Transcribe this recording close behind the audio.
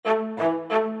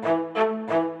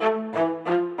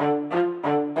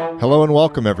Hello and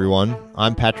welcome, everyone.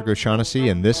 I'm Patrick O'Shaughnessy,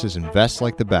 and this is Invest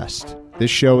Like the Best. This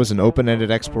show is an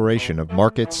open-ended exploration of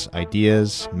markets,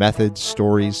 ideas, methods,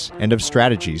 stories, and of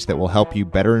strategies that will help you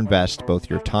better invest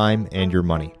both your time and your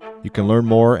money. You can learn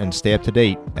more and stay up to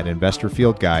date at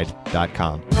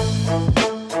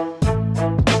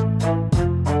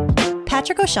investorfieldguide.com.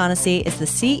 Patrick O'Shaughnessy is the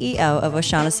CEO of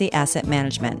O'Shaughnessy Asset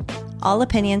Management. All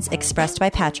opinions expressed by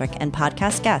Patrick and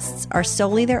podcast guests are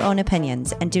solely their own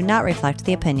opinions and do not reflect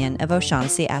the opinion of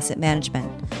O'Shaughnessy Asset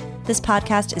Management. This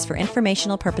podcast is for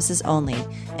informational purposes only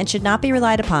and should not be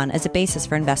relied upon as a basis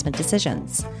for investment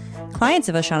decisions. Clients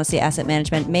of O'Shaughnessy Asset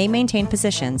Management may maintain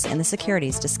positions in the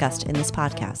securities discussed in this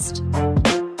podcast.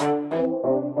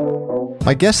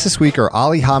 My guests this week are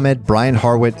Ali Hamed, Brian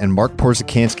Harwitt, and Marc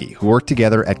Porzecanski, who work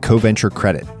together at CoVenture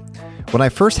Credit. When I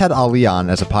first had Ali on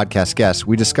as a podcast guest,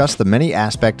 we discussed the many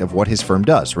aspects of what his firm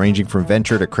does, ranging from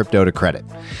venture to crypto to credit.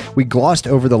 We glossed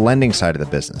over the lending side of the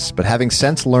business, but having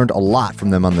since learned a lot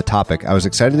from them on the topic, I was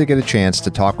excited to get a chance to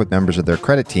talk with members of their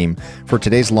credit team for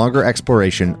today's longer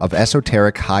exploration of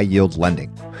esoteric high-yield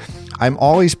lending. I'm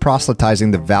always proselytizing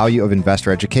the value of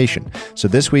investor education, so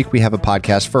this week we have a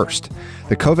podcast first.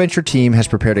 The CoVenture team has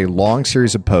prepared a long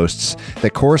series of posts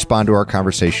that correspond to our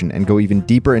conversation and go even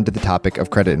deeper into the topic of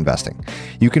credit investing.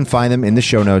 You can find them in the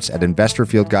show notes at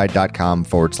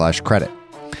investorfieldguide.com/credit.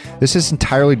 This is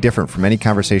entirely different from any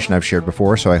conversation I've shared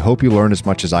before, so I hope you learn as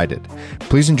much as I did.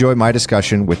 Please enjoy my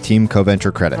discussion with Team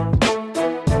CoVenture Credit.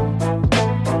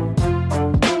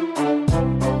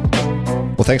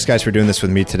 Well, thanks, guys, for doing this with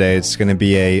me today. It's going to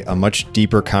be a much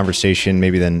deeper conversation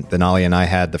maybe than Ali and I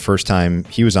had the first time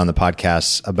he was on the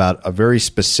podcast about a very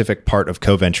specific part of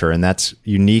CoVenture, and that's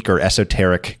unique or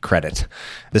esoteric credit.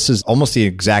 This is almost the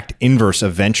exact inverse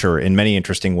of venture in many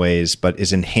interesting ways, but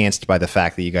is enhanced by the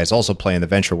fact that you guys also play in the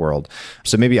venture world.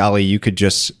 So maybe, Ali, you could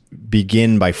just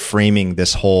begin by framing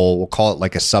this whole, we'll call it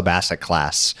like a sub-asset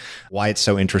class, why it's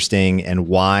so interesting and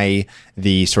why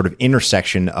the sort of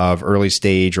intersection of early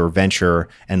stage or venture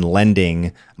and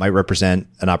lending might represent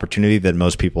an opportunity that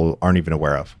most people aren't even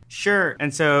aware of. Sure.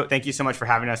 And so thank you so much for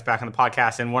having us back on the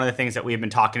podcast. And one of the things that we've been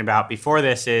talking about before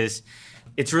this is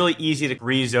it's really easy to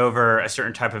breeze over a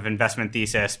certain type of investment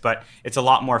thesis, but it's a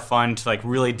lot more fun to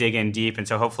really dig in deep. And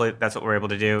so hopefully that's what we're able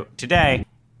to do today.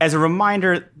 As a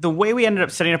reminder, the way we ended up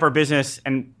setting up our business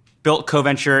and built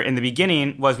CoVenture in the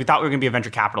beginning was we thought we were going to be a venture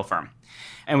capital firm.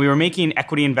 And we were making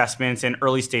equity investments in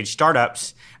early stage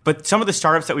startups, but some of the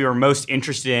startups that we were most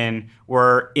interested in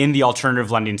were in the alternative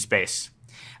lending space.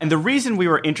 And the reason we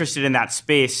were interested in that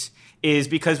space is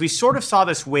because we sort of saw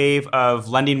this wave of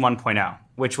lending 1.0,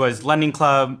 which was Lending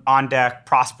Club, On Deck,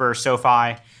 Prosper,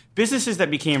 SoFi, businesses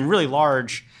that became really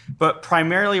large, but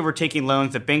primarily were taking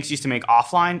loans that banks used to make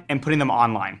offline and putting them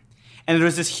online. And there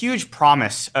was this huge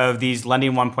promise of these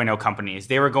Lending 1.0 companies.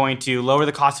 They were going to lower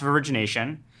the cost of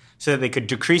origination so that they could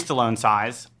decrease the loan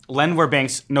size, lend where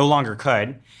banks no longer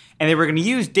could, and they were going to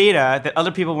use data that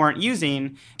other people weren't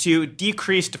using to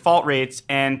decrease default rates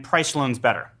and price loans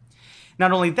better.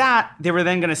 Not only that, they were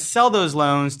then going to sell those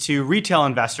loans to retail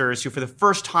investors who for the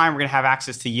first time were going to have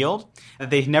access to yield that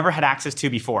they never had access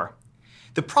to before.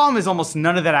 The problem is almost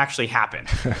none of that actually happened.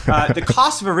 The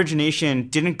cost of origination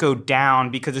didn't go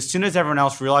down because as soon as everyone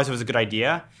else realized it was a good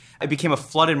idea, it became a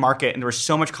flooded market and there was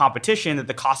so much competition that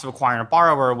the cost of acquiring a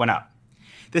borrower went up.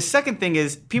 The second thing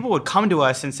is people would come to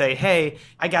us and say, hey,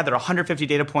 I gathered 150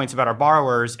 data points about our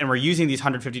borrowers and we're using these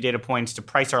 150 data points to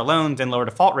price our loans and lower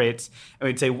default rates. And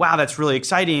we'd say, wow, that's really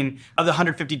exciting. Of the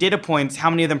 150 data points, how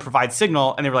many of them provide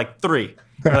signal? And they were like, 3.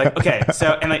 We're like, okay.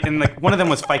 So, and one of them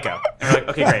was FICO. And we're like,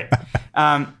 okay, great.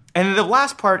 And then the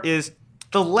last part is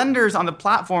the lenders on the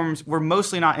platforms were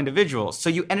mostly not individuals. So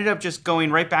you ended up just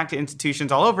going right back to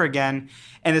institutions all over again.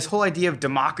 And this whole idea of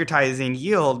democratizing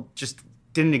yield just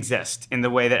didn't exist in the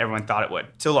way that everyone thought it would.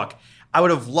 So look, I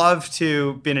would have loved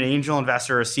to been an angel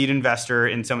investor or a seed investor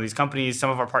in some of these companies. Some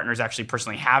of our partners actually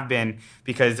personally have been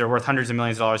because they're worth hundreds of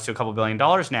millions of dollars to a couple $1 billion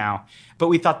now. But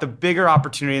we thought the bigger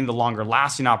opportunity and the longer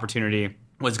lasting opportunity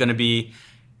was going to be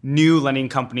new lending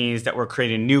companies that were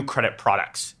creating new credit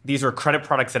products. These were credit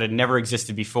products that had never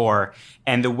existed before.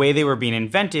 And the way they were being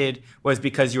invented was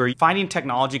because you were finding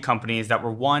technology companies that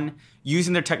were, one,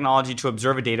 using their technology to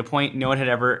observe a data point no one had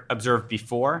ever observed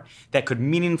before that could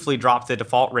meaningfully drop the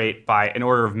default rate by an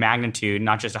order of magnitude,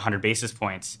 not just 100 basis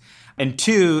points. And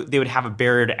two, they would have a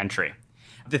barrier to entry.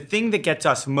 The thing that gets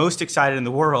us most excited in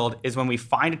the world is when we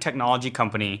find a technology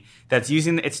company that's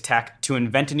using its tech to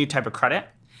invent a new type of credit,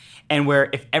 and where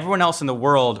if everyone else in the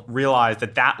world realized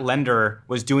that that lender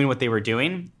was doing what they were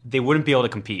doing, they wouldn't be able to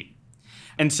compete.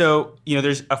 And so,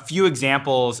 there's a few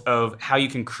examples of how you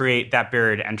can create that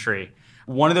barrier to entry.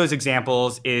 One of those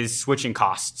examples is switching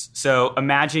costs. So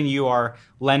imagine you are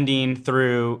lending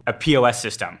through a POS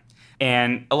system.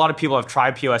 And a lot of people have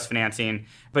tried POS financing,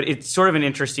 but it's sort of an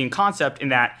interesting concept in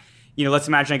that, let's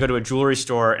imagine I go to a jewelry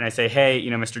store and I say, hey,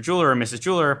 Mr. Jeweler or Mrs.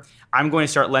 Jeweler, I'm going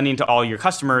to start lending to all your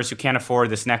customers who can't afford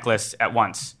this necklace at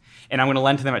once. And I'm going to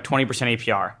lend to them at 20%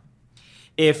 APR.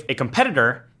 If a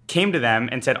competitor came to them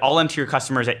and said, I'll lend to your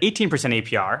customers at 18%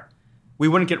 APR, we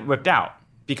wouldn't get whipped out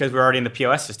because we're already in the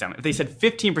POS system. If they said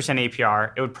 15%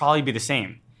 APR, it would probably be the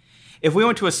same. If we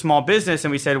went to a small business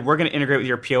and we said, we're going to integrate with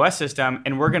your POS system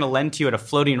and we're going to lend to you at a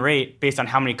floating rate based on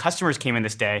how many customers came in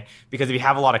this day, because if you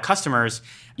have a lot of customers,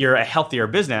 you're a healthier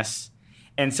business,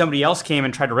 and somebody else came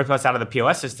and tried to rip us out of the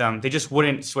POS system, they just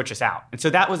wouldn't switch us out. And so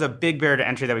that was a big barrier to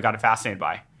entry that we got fascinated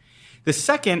by. The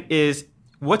second is,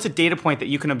 what's a data point that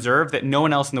you can observe that no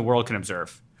one else in the world can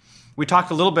observe? We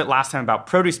talked a little bit last time about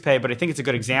Produce Pay, but I think it's a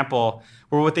good example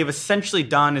where what they've essentially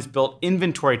done is built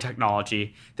inventory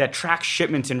technology that tracks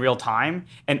shipments in real time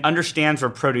and understands where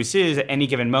produce is at any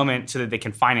given moment so that they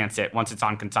can finance it once it's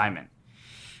on consignment.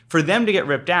 For them to get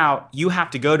ripped out, you have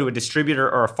to go to a distributor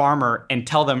or a farmer and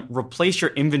tell them, replace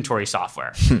your inventory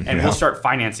software and we'll start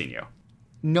financing you.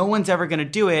 No one's ever going to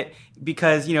do it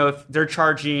because, if they're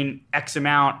charging X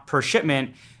amount per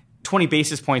shipment, 20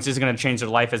 basis points isn't going to change their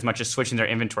life as much as switching their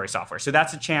inventory software. So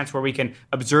that's a chance where we can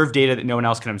observe data that no one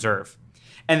else can observe.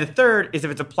 And the third is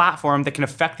if it's a platform that can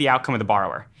affect the outcome of the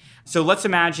borrower. So let's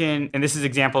imagine, and this is an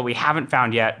example we haven't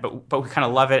found yet, but we kind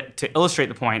of love it to illustrate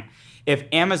the point. If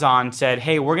Amazon said,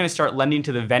 hey, we're going to start lending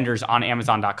to the vendors on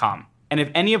Amazon.com. And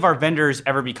if any of our vendors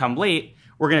ever become late,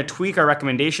 we're going to tweak our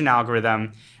recommendation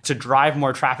algorithm to drive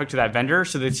more traffic to that vendor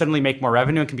so they suddenly make more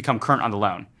revenue and can become current on the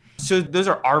loan. So those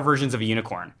are our versions of a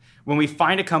unicorn. When we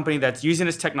find a company that's using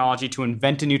this technology to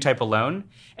invent a new type of loan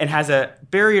and has a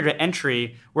barrier to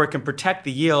entry where it can protect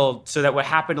the yield so that what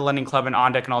happened to Lending Club and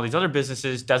OnDeck and all these other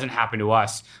businesses doesn't happen to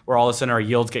us, where all of a sudden our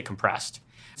yields get compressed.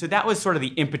 So that was sort of the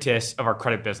impetus of our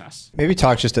credit business. Maybe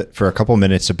talk just for a couple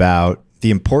minutes about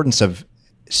the importance of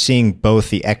seeing both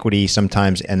the equity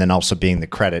sometimes and then also being the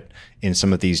credit in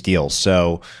some of these deals.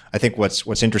 So I think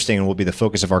what's interesting and will be the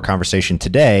focus of our conversation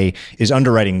today is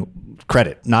underwriting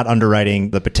credit, not underwriting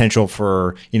the potential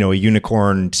for, a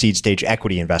unicorn seed stage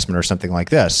equity investment or something like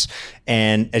this.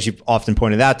 And as you've often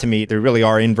pointed out to me, they really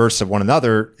are inverse of one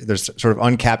another. There's sort of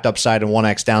uncapped upside and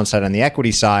 1x downside on the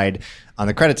equity side. On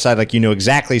the credit side,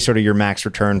 exactly sort of your max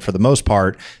return for the most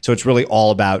part. So it's really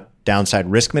all about downside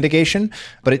risk mitigation.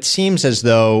 But it seems as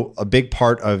though a big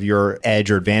part of your edge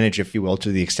or advantage, if you will,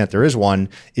 to the extent there is one,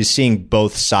 is seeing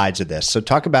both sides of this. So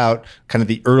talk about kind of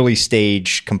the early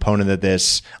stage component of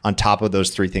this on top of those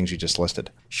three things you just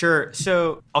listed. Sure.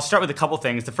 So I'll start with a couple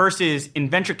things. The first is in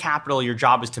venture capital, your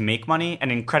job is to make money,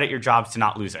 and in credit, your job is to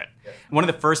not lose it. Yeah. One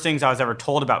of the first things I was ever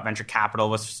told about venture capital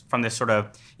was from this sort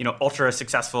of, ultra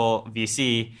successful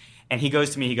VC. And he goes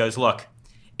to me, look,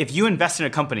 if you invest in a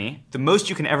company, the most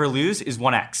you can ever lose is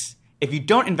 1x. If you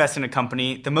don't invest in a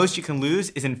company, the most you can lose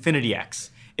is infinity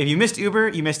x. If you missed Uber,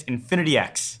 you missed infinity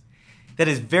x. That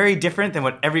is very different than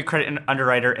what every credit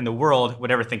underwriter in the world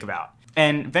would ever think about.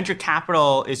 And venture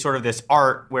capital is sort of this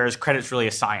art, whereas credit's really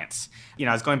a science.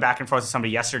 I was going back and forth with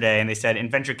somebody yesterday, and they said in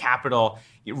venture capital,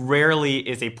 it rarely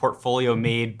is a portfolio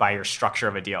made by your structure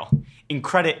of a deal. In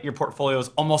credit, your portfolio is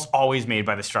almost always made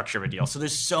by the structure of a deal. So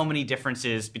there's so many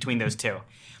differences between those two.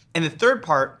 And the third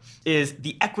part is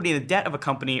the equity and the debt of a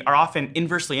company are often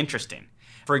inversely interesting.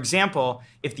 For example,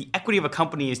 if the equity of a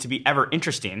company is to be ever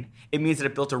interesting, it means that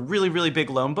it built a really, really big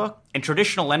loan book, and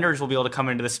traditional lenders will be able to come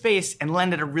into the space and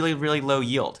lend at a really, really low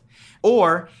yield.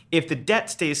 Or if the debt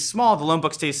stays small, the loan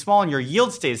book stays small, and your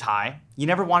yield stays high, you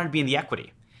never wanted to be in the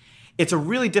equity. It's a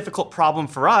really difficult problem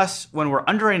for us when we're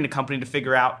underwriting a company to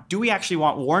figure out, do we actually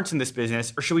want warrants in this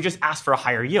business, or should we just ask for a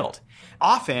higher yield?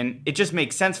 Often, it just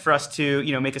makes sense for us to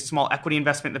make a small equity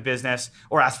investment in the business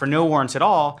or ask for no warrants at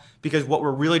all, because what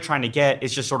we're really trying to get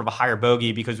is just sort of a higher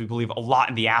bogey because we believe a lot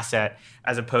in the asset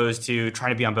as opposed to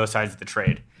trying to be on both sides of the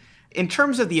trade. In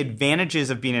terms of the advantages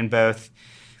of being in both,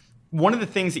 one of the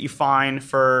things that you find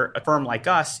for a firm like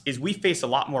us is we face a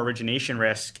lot more origination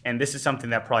risk, and this is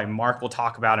something that probably Marc will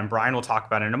talk about and Brian will talk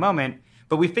about in a moment,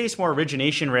 but we face more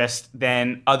origination risk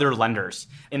than other lenders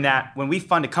in that when we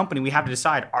fund a company, we have to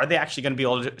decide, are they actually going to be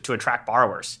able to attract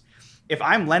borrowers? If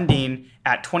I'm lending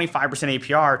at 25%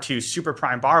 APR to super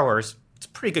prime borrowers, it's a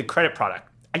pretty good credit product.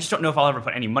 I just don't know if I'll ever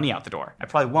put any money out the door. I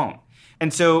probably won't.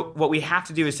 And so what we have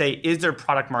to do is say, is there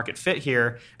product market fit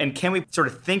here? And can we sort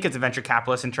of think as a venture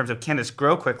capitalist in terms of, can this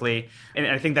grow quickly? And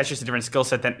I think that's just a different skill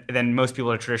set than most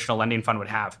people at a traditional lending fund would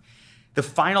have. The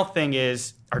final thing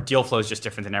is our deal flow is just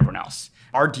different than everyone else.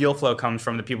 Our deal flow comes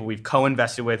from the people we've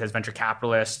co-invested with as venture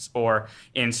capitalists or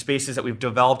in spaces that we've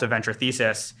developed a venture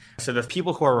thesis. So the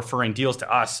people who are referring deals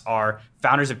to us are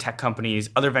founders of tech companies,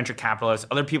 other venture capitalists,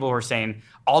 other people who are saying,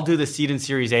 I'll do the seed and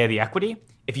series A of the equity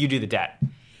if you do the debt.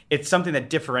 It's something that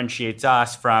differentiates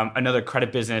us from another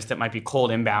credit business that might be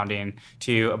cold inbounding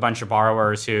to a bunch of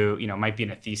borrowers who, might be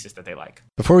in a thesis that they like.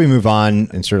 Before we move on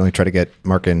and certainly try to get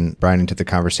Marc and Brian into the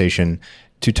conversation,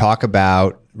 to talk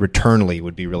about Returnly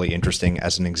would be really interesting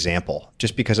as an example,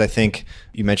 just because I think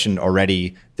you mentioned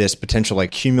already this potential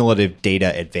cumulative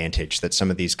data advantage that some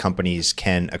of these companies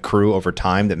can accrue over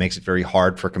time that makes it very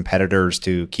hard for competitors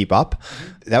to keep up.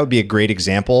 That would be a great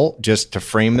example just to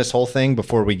frame this whole thing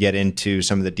before we get into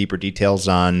some of the deeper details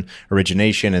on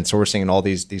origination and sourcing and all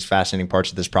these fascinating parts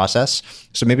of this process.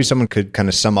 So maybe someone could kind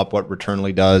of sum up what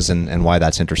Returnly does and why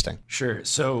that's interesting. Sure.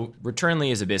 So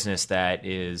Returnly is a business that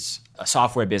is a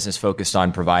software business focused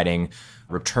on providing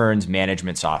returns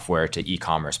management software to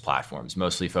e-commerce platforms,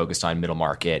 mostly focused on middle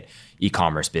market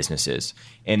e-commerce businesses.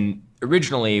 And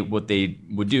originally what they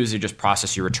would do is they just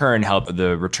process your return, help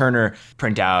the returner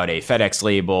print out a FedEx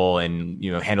label and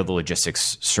handle the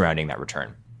logistics surrounding that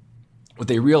return. What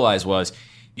they realized was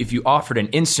if you offered an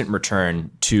instant return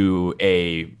to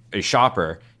a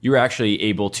shopper, you were actually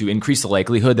able to increase the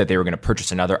likelihood that they were going to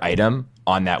purchase another item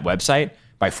on that website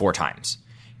by 4 times.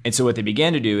 And so what they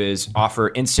began to do is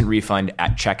offer instant refund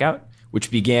at checkout, which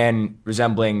began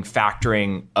resembling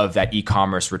factoring of that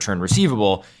e-commerce return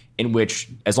receivable, in which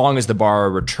as long as the borrower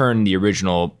returned the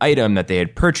original item that they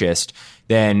had purchased,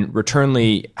 then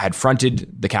Returnly had fronted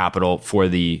the capital for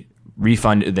the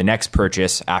refund, the next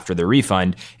purchase after the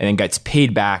refund, and then gets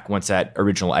paid back once that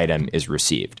original item is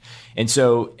received. And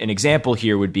so an example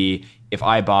here would be if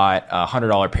I bought a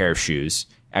 $100 pair of shoes,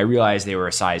 I realized they were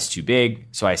a size too big,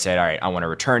 so I said, all right, I want to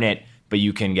return it, but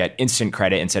you can get instant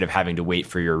credit instead of having to wait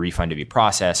for your refund to be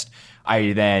processed.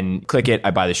 I then click it,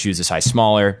 I buy the shoes a size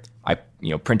smaller, I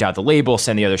print out the label,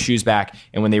 send the other shoes back,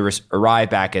 and when they arrive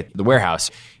back at the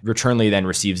warehouse, Returnly then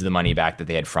receives the money back that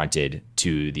they had fronted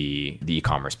to the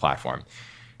e-commerce platform.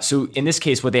 So in this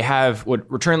case, what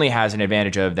Returnly has an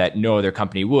advantage of that no other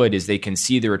company would is they can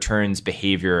see the returns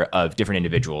behavior of different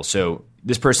individuals. So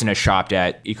this person has shopped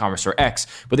at e-commerce store X,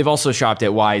 but they've also shopped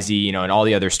at Y, Z, and all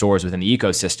the other stores within the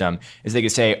ecosystem, is they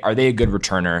could say, are they a good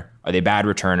returner? Are they a bad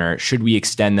returner? Should we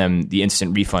extend them the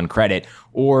instant refund credit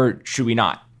or should we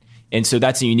not? And so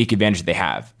that's a unique advantage that they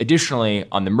have. Additionally,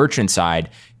 on the merchant side,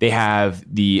 they have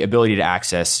the ability to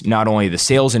access not only the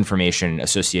sales information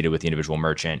associated with the individual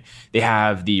merchant, they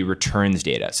have the returns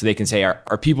data. So they can say,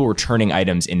 are people returning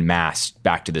items in mass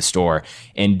back to the store?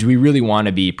 And do we really want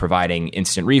to be providing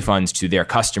instant refunds to their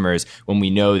customers when we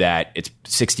know that it's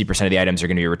 60% of the items are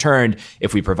going to be returned?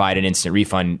 If we provide an instant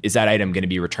refund, is that item going to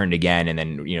be returned again? And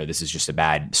then, this is just a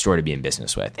bad store to be in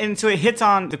business with. And so it hits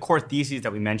on the core theses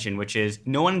that we mentioned, which is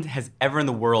no one has ever in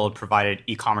the world provided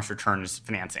e-commerce returns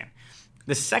financing.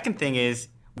 The second thing is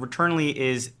Returnly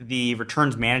is the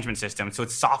returns management system. So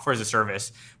it's software as a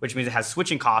service, which means it has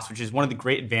switching costs, which is one of the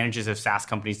great advantages of SaaS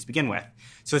companies to begin with.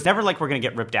 So it's never like we're going to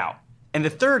get ripped out. And the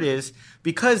third is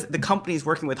because the company is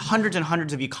working with hundreds and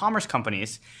hundreds of e-commerce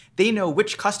companies, they know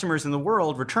which customers in the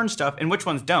world return stuff and which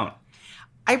ones don't.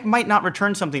 I might not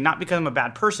return something not because I'm a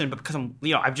bad person, but because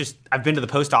I've been to the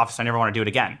post office. I never want to do it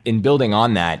again. In building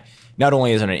on that, not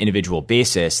only is on an individual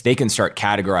basis, they can start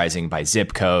categorizing by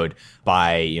zip code,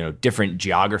 by different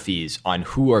geographies on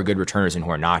who are good returners and who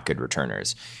are not good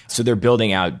returners. So they're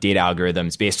building out data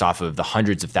algorithms based off of the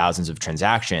hundreds of thousands of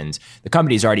transactions. The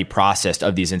company's already processed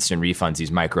of these instant refunds, these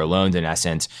micro loans in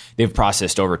essence, they've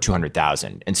processed over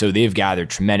 200,000. And so they've gathered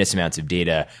tremendous amounts of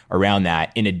data around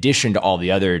that, in addition to all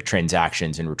the other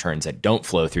transactions and returns that don't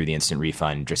flow through the instant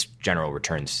refund, just general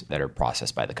returns that are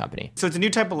processed by the company. So it's a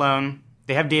new type of loan.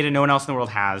 They have data no one else in the world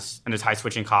has, and there's high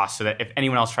switching costs so that if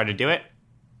anyone else tried to do it,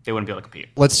 they wouldn't be able to compete.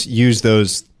 Let's use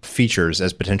those features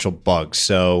as potential bugs.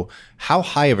 So how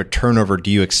high of a turnover do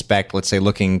you expect, let's say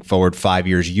looking forward 5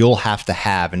 years, you'll have to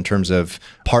have in terms of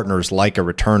partners like a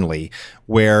Returnly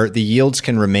where the yields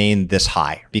can remain this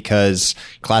high? Because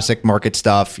classic market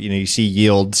stuff, you see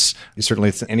yields,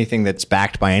 certainly anything that's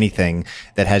backed by anything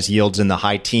that has yields in the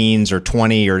high teens or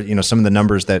 20 or some of the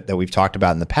numbers that we've talked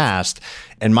about in the past.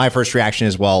 And my first reaction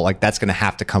is, well, that's going to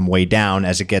have to come way down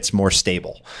as it gets more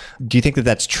stable. Do you think that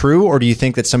that's true? Or do you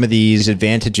think that some of these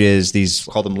advantages, these,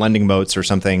 call them lending moats or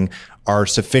something, are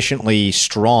sufficiently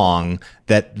strong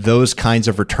that those kinds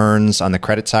of returns on the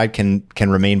credit side can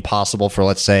remain possible for,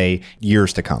 let's say,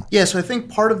 years to come? Yeah, so I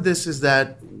think part of this is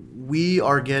that we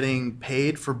are getting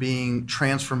paid for being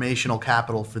transformational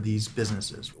capital for these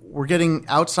businesses. we're getting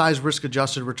outsized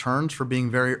risk-adjusted returns for being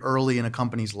very early in a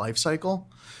company's life cycle.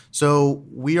 So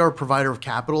we are a provider of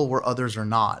capital where others are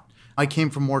not. I came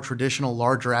from more traditional,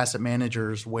 larger asset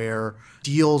managers where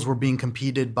deals were being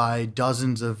competed by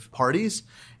dozens of parties,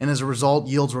 and as a result,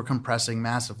 yields were compressing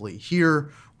massively.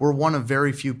 Here, we're one of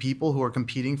very few people who are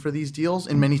competing for these deals,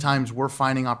 and many times we're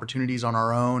finding opportunities on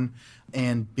our own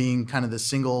and being kind of the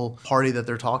single party that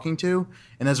they're talking to.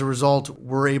 And as a result,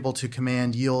 we're able to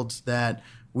command yields that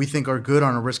we think are good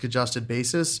on a risk-adjusted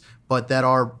basis, but that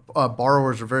our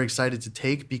borrowers are very excited to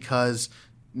take because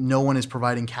no one is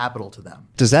providing capital to them.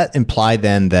 Does that imply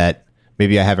then that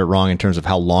maybe I have it wrong in terms of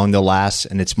how long they'll last,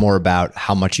 and it's more about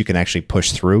how much you can actually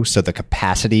push through? So the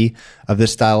capacity of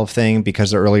this style of thing,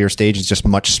 because the earlier stage is just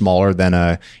much smaller than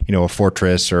a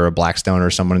Fortress or a Blackstone or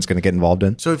someone is going to get involved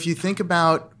in? So if you think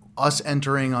about us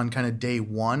entering on kind of day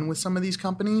one with some of these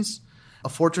companies, a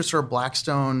Fortress or a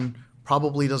Blackstone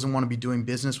probably doesn't want to be doing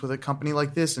business with a company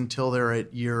like this until they're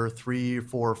at year 3,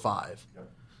 4, or 5.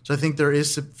 So I think there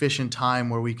is sufficient time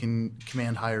where we can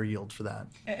command higher yields for that.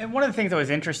 And one of the things that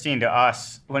was interesting to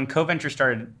us when CoVenture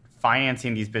started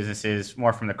financing these businesses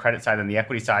more from the credit side than the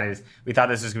equity side is we thought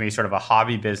this was going to be sort of a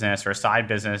hobby business or a side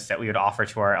business that we would offer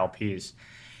to our LPs.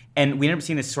 And we ended up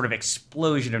seeing this sort of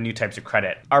explosion of new types of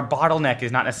credit. Our bottleneck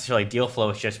is not necessarily deal flow,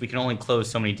 it's just we can only close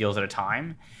so many deals at a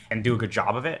time and do a good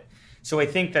job of it. So I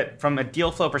think that from a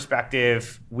deal flow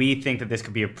perspective, we think that this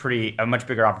could be a much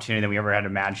bigger opportunity than we ever had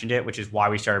imagined it, which is why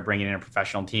we started bringing in a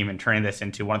professional team and turning this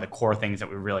into one of the core things that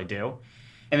we really do.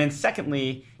 And then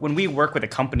secondly, when we work with a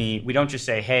company, we don't just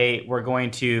say, hey, we're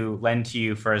going to lend to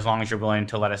you for as long as you're willing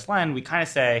to let us lend. We kind of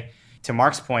say, to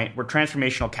Marc's point, we're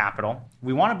transformational capital.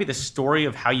 We want to be the story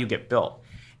of how you get built.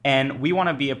 And we want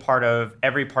to be a part of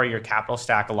every part of your capital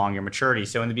stack along your maturity.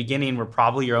 So in the beginning, we're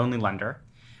probably your only lender.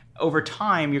 Over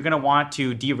time, you're going to want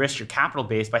to de-risk your capital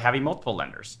base by having multiple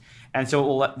lenders. And so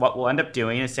what we'll end up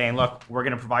doing is saying, look, we're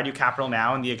going to provide you capital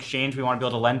now. In the exchange, we want to be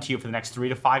able to lend to you for the next 3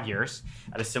 to 5 years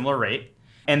at a similar rate.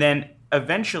 And then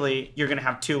eventually, you're going to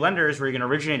have 2 lenders where you're going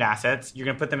to originate assets. You're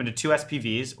going to put them into 2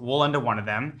 SPVs. We'll lend to one of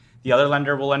them. The other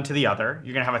lender will lend to the other.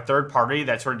 You're going to have a third party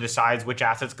that sort of decides which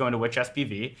assets go into which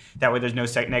SPV. That way, there's no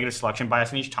negative selection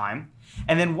bias in each time.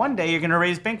 And then one day, you're going to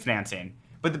raise bank financing.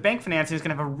 But the bank financing is going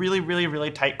to have a really, really,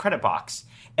 really tight credit box.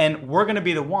 And we're going to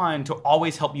be the one to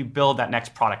always help you build that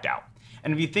next product out.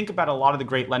 And if you think about a lot of the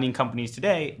great lending companies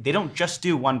today, they don't just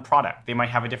do one product. They might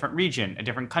have a different region, a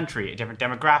different country, a different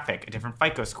demographic, a different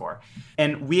FICO score.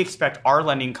 And we expect our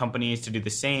lending companies to do the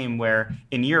same, where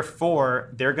in year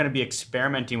 4, they're going to be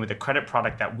experimenting with a credit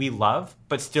product that we love,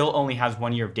 but still only has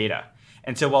 1 year of data.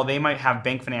 And so while they might have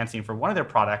bank financing for one of their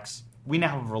products, we now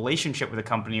have a relationship with a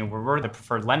company where we're the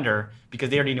preferred lender because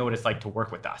they already know what it's like to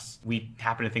work with us. We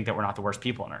happen to think that we're not the worst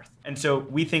people on earth. And so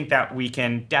we think that we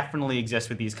can definitely exist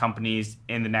with these companies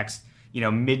in the next,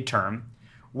 midterm,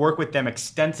 work with them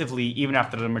extensively even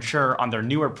after they're mature on their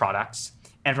newer products.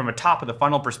 And from a top of the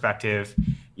funnel perspective,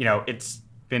 it's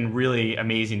been really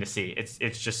amazing to see.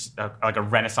 It's just like a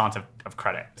renaissance of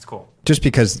credit. It's cool. Just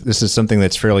because this is something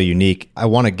that's fairly unique, I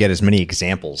want to get as many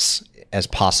examples as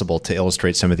possible to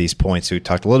illustrate some of these points. We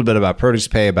talked a little bit about Produce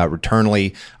Pay, about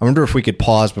Returnly. I wonder if we could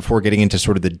pause before getting into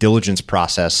sort of the diligence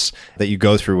process that you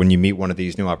go through when you meet one of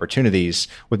these new opportunities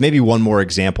with maybe one more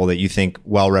example that you think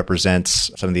well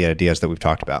represents some of the ideas that we've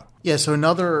talked about. Yeah, so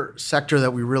another sector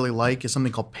that we really like is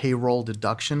something called payroll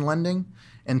deduction lending.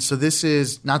 And so this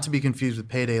is not to be confused with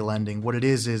payday lending. What it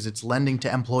is it's lending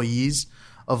to employees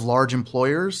of large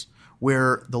employers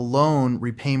where the loan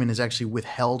repayment is actually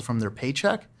withheld from their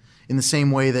paycheck, in the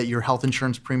same way that your health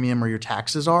insurance premium or your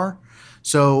taxes are.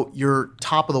 So you're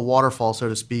top of the waterfall, so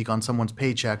to speak, on someone's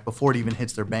paycheck before it even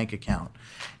hits their bank account.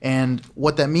 And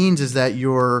what that means is that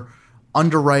you're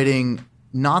underwriting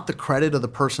not the credit of the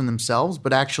person themselves,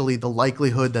 but actually the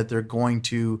likelihood that they're going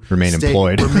to remain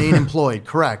employed,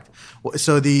 correct.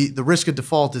 So the risk of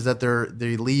default is that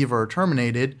they leave or are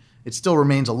terminated. It still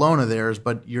remains a loan of theirs,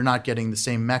 but you're not getting the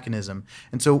same mechanism.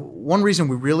 And so one reason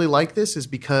we really like this is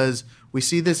because we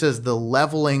see this as the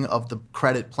leveling of the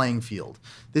credit playing field.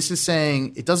 This is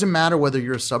saying it doesn't matter whether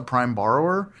you're a subprime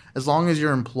borrower, as long as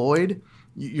you're employed,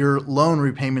 your loan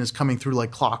repayment is coming through like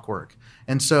clockwork.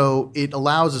 And so it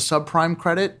allows a subprime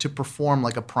credit to perform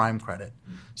like a prime credit.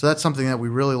 So that's something that we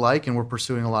really like, and we're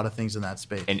pursuing a lot of things in that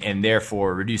space. And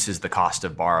therefore reduces the cost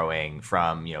of borrowing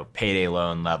from payday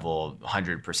loan level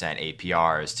 100%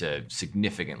 APRs to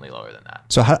significantly lower than that.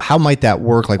 So how might that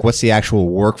work? Like, what's the actual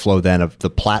workflow then of the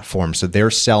platform? So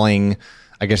they're selling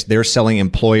I guess they're selling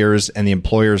employers and the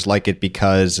employers like it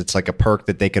because it's like a perk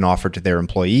that they can offer to their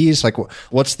employees? Like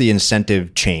what's the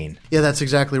incentive chain? Yeah, that's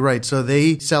exactly right. So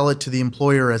they sell it to the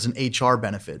employer as an HR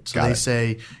benefit. So they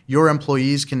say your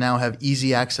employees can now have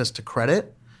easy access to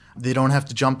credit. They don't have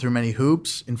to jump through many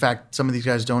hoops. In fact, some of these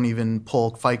guys don't even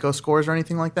pull FICO scores or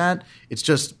anything like that. It's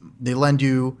just they lend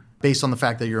you based on the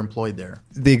fact that you're employed there.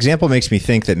 The example makes me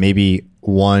think that maybe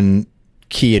one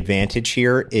key advantage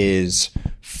here is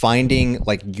finding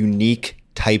like unique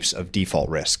types of default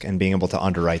risk and being able to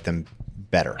underwrite them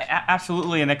better.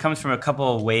 Absolutely, and that comes from a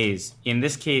couple of ways. In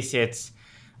this case, it's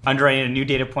underwriting a new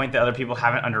data point that other people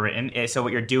haven't underwritten. So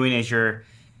what you're doing is you're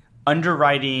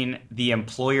underwriting the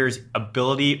employer's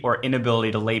ability or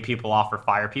inability to lay people off or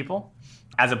fire people,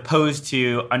 as opposed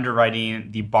to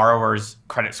underwriting the borrower's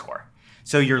credit score.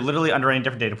 So you're literally underwriting a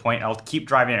different data point. I'll keep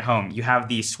driving it home. You have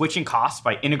the switching costs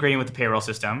by integrating with the payroll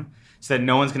system so that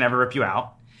no one's going to ever rip you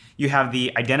out. You have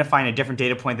the identifying a different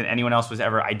data point than anyone else was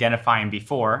ever identifying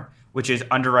before, which is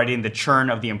underwriting the churn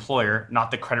of the employer,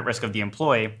 not the credit risk of the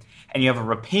employee. And you have a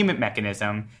repayment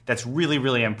mechanism that's really,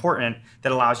 really important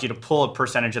that allows you to pull a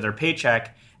percentage of their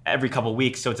paycheck every couple of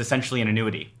weeks. So it's essentially an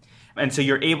annuity. And so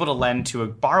you're able to lend to a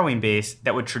borrowing base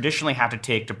that would traditionally have to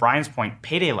take, to Brian's point,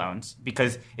 payday loans,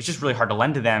 because it's just really hard to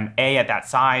lend to them, A, at that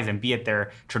size, and B, at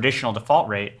their traditional default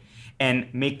rate,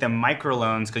 and make them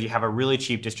microloans because you have a really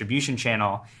cheap distribution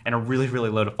channel and a really, really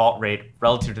low default rate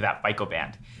relative to that FICO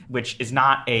band, which is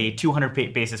not a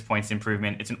 200 basis points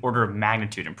improvement. It's an order of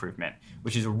magnitude improvement,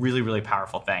 which is a really, really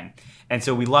powerful thing. And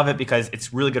so we love it because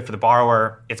it's really good for the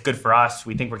borrower. It's good for us.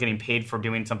 We think we're getting paid for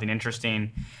doing something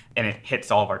interesting, and it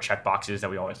hits all of our check boxes that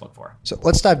we always look for. So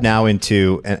let's dive now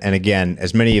into, and again,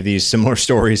 as many of these similar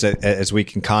stories as we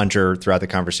can conjure throughout the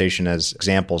conversation as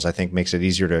examples, I think makes it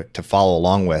easier to follow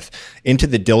along with, into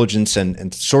the diligence and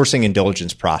sourcing and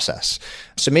diligence process.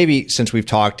 So maybe since we've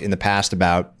talked in the past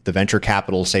about the venture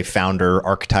capital, say founder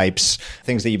archetypes,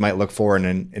 things that you might look for in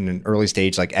an early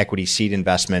stage like equity seed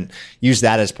investment, use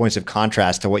that as points of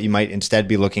contrast to what you might instead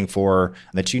be looking for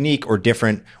that's unique or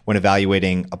different when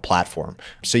evaluating a platform.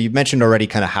 So you've mentioned already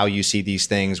kind of how you see these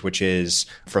things, which is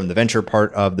from the venture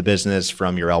part of the business,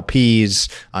 from your LPs.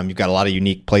 You've got a lot of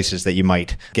unique places that you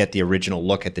might get the original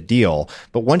look at the deal.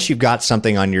 But once you've got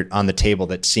something on the table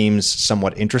that seems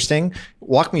somewhat interesting,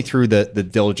 walk me through the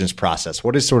diligence process.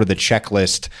 What is sort of the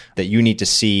checklist that you need to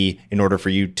see in order for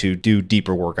you to do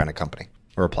deeper work on a company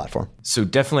or a platform? So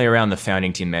definitely around the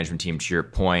founding team, management team, to your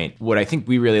point, what I think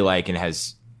we really like and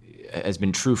has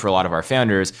been true for a lot of our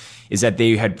founders is that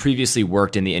they had previously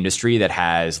worked in the industry that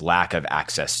has lack of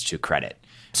access to credit.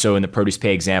 So in the produce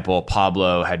pay example,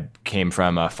 Pablo came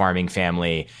from a farming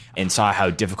family and saw how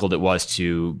difficult it was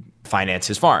to finance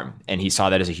his farm. And he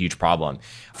saw that as a huge problem.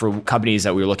 For companies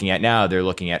that we're looking at now, they're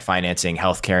looking at financing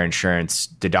healthcare insurance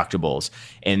deductibles.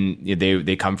 And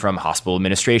they come from hospital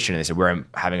administration. And they said, we're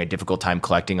having a difficult time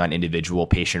collecting on individual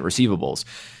patient receivables.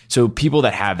 So people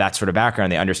that have that sort of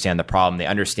background, they understand the problem. They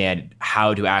understand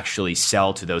how to actually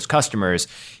sell to those customers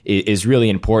is really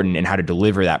important, and how to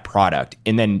deliver that product.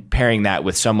 And then pairing that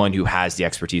with someone who has the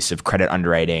expertise of credit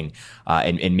underwriting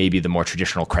and maybe the more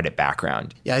traditional credit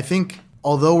background. Yeah, I think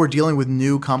although we're dealing with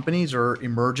new companies or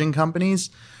emerging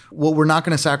companies, what we're not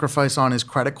going to sacrifice on is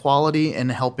credit quality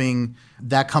and helping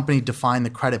that company define the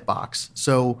credit box.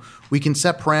 So we can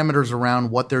set parameters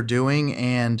around what they're doing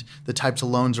and the types of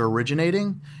loans are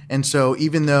originating. And so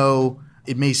even though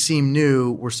it may seem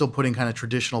new, we're still putting kind of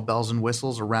traditional bells and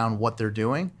whistles around what they're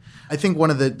doing. I think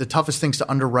one of the toughest things to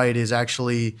underwrite is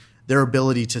actually their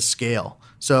ability to scale.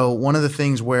 So one of the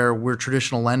things where we're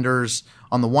traditional lenders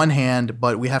on the one hand,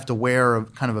 but we have to wear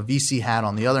kind of a VC hat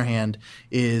on the other hand,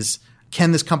 is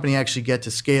can this company actually get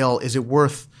to scale? Is it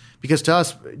worth, because to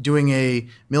us, doing a $1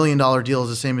 million deal is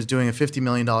the same as doing a $50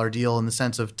 million deal in the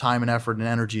sense of time and effort and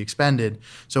energy expended.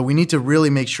 So we need to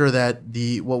really make sure that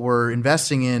what we're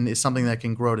investing in is something that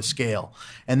can grow to scale.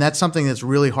 And that's something that's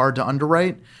really hard to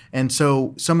underwrite. And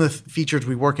so some of the features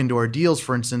we work into our deals,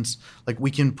 for instance, like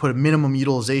we can put a minimum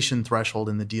utilization threshold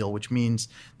in the deal, which means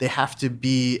they have to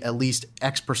be at least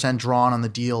X% drawn on the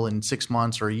deal in 6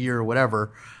 months or a year or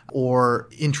whatever, or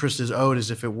interest is owed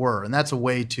as if it were. And that's a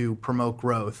way to promote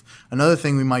growth. Another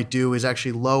thing we might do is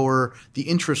actually lower the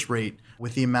interest rate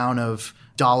with the amount of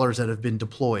dollars that have been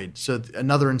deployed. So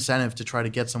another incentive to try to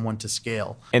get someone to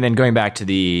scale. And then going back to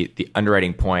the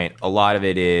underwriting point, a lot of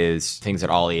it is things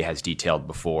that Ollie has detailed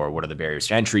before. What are the barriers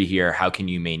to entry here? How can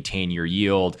you maintain your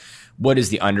yield? what is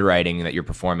the underwriting that you're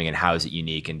performing and how is it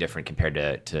unique and different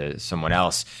compared to someone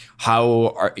else?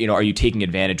 How are you taking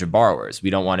advantage of borrowers? We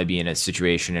don't want to be in a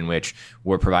situation in which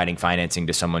we're providing financing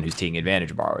to someone who's taking advantage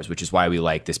of borrowers, which is why we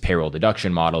like this payroll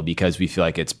deduction model, because we feel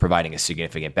like it's providing a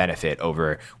significant benefit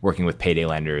over working with payday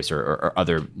lenders or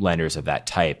other lenders of that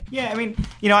type. Yeah, I mean,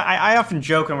 I often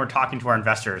joke when we're talking to our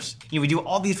investors, we do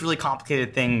all these really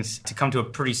complicated things to come to a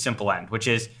pretty simple end, which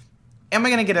is, am I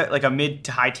going to get a mid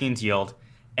to high teens yield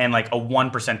and like a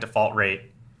 1% default rate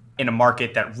in a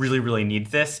market that really, really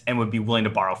needs this and would be willing to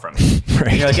borrow from me?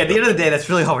 Right. At the end of the day, that's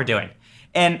really all we're doing.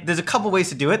 And there's a couple ways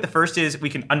to do it. The first is we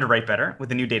can underwrite better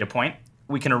with a new data point.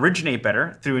 We can originate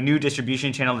better through a new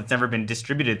distribution channel that's never been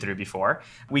distributed through before.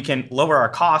 We can lower our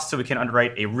costs so we can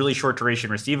underwrite a really short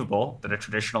duration receivable that a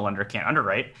traditional lender can't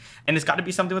underwrite. And it's got to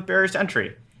be something with barriers to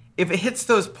entry. If it hits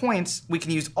those points, we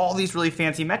can use all these really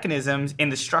fancy mechanisms in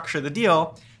the structure of the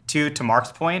deal to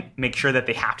Marc's point, make sure that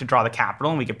they have to draw the capital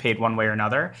and we get paid one way or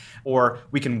another. Or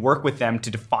we can work with them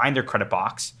to define their credit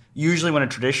box. Usually when a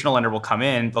traditional lender will come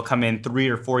in, they'll come in 3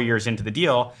 or 4 years into the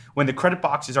deal when the credit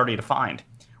box is already defined.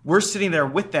 We're sitting there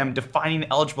with them defining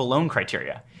eligible loan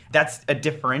criteria. That's a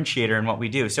differentiator in what we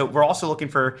do. So we're also looking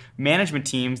for management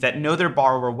teams that know their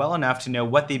borrower well enough to know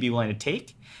what they'd be willing to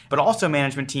take, but also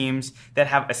management teams that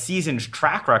have a seasoned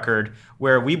track record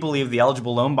where we believe the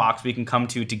eligible loan box we can come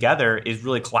to together is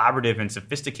really collaborative and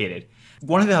sophisticated.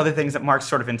 One of the other things that Marc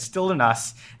sort of instilled in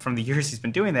us from the years he's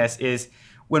been doing this is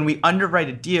when we underwrite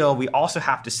a deal, we also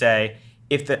have to say,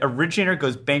 if the originator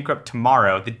goes bankrupt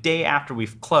tomorrow, the day after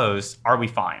we've closed, are we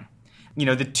fine?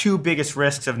 The two biggest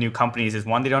risks of new companies is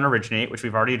one, they don't originate, which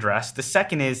we've already addressed. The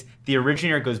second is the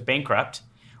originator goes bankrupt.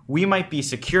 We might be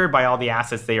secured by all the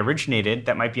assets they originated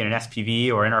that might be in an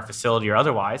SPV or in our facility or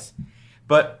otherwise.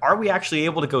 But are we actually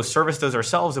able to go service those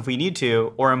ourselves if we need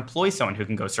to, or employ someone who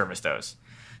can go service those?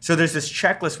 So there's this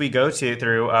checklist we go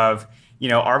through of,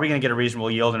 are we going to get a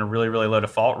reasonable yield and a really, really low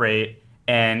default rate?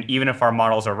 And even if our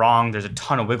models are wrong, there's a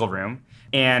ton of wiggle room.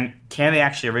 And can they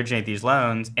actually originate these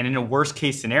loans? And in a worst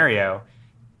case scenario,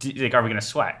 are we going to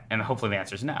sweat? And hopefully the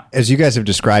answer is no. As you guys have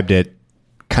described it,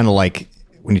 kind of like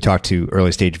when you talk to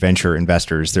early stage venture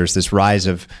investors, there's this rise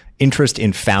of interest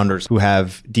in founders who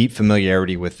have deep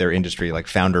familiarity with their industry, like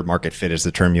founder market fit is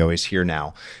the term you always hear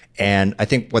now. And I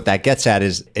think what that gets at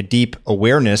is a deep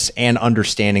awareness and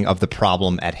understanding of the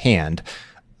problem at hand.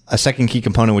 A second key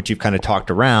component, which you've kind of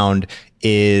talked around,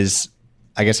 is,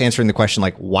 I guess, answering the question,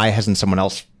 like, why hasn't someone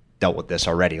else dealt with this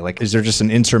already? Like, is there just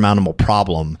an insurmountable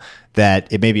problem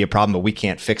that it may be a problem, but we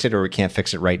can't fix it or we can't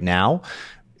fix it right now?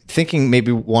 Thinking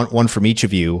maybe one from each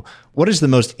of you, what is the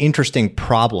most interesting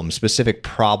problem, specific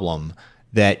problem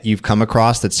that you've come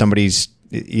across that somebody's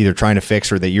either trying to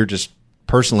fix or that you're just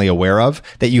personally aware of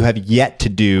that you have yet to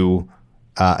do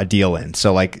a deal in?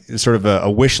 So like sort of a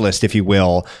wish list, if you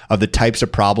will, of the types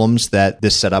of problems that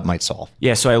this setup might solve.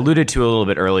 Yeah, so I alluded to a little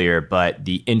bit earlier, but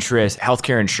the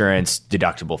healthcare insurance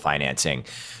deductible financing.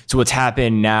 So what's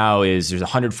happened now is there's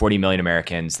 140 million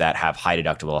Americans that have high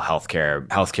deductible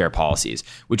healthcare policies,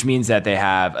 which means that they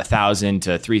have $1,000 to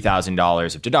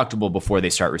 $3,000 of deductible before they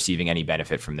start receiving any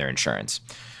benefit from their insurance.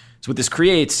 So what this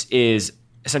creates is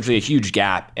essentially a huge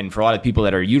gap. And for a lot of people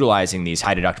that are utilizing these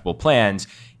high deductible plans,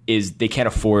 is they can't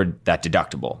afford that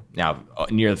deductible. Now,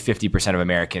 nearly 50% of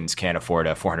Americans can't afford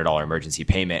a $400 emergency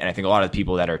payment. And I think a lot of the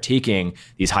people that are taking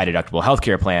these high deductible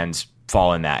healthcare plans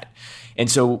fall in that.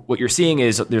 And so what you're seeing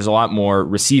is there's a lot more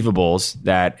receivables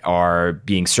that are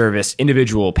being serviced,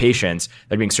 individual patients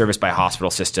that are being serviced by hospital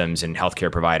systems and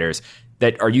healthcare providers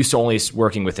that are used to only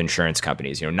working with insurance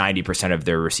companies. 90% of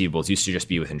their receivables used to just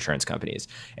be with insurance companies.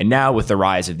 And now with the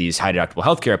rise of these high deductible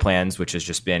healthcare plans, which has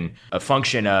just been a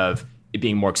function of it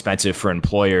being more expensive for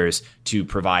employers to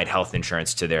provide health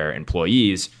insurance to their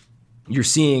employees, you're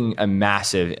seeing a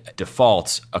massive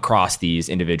default across these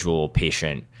individual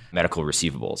patient medical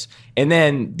receivables. And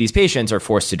then these patients are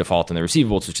forced to default on the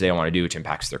receivables, which they don't want to do, which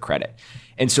impacts their credit.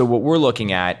 And so what we're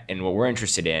looking at and what we're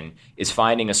interested in is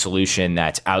finding a solution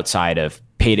that's outside of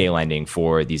payday lending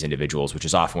for these individuals, which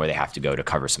is often where they have to go to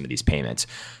cover some of these payments.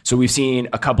 So we've seen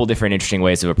a couple different interesting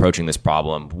ways of approaching this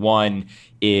problem. One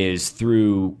is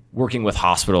through working with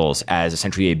hospitals as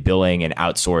essentially a billing and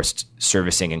outsourced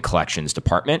servicing and collections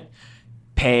department,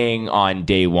 paying on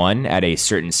day one at a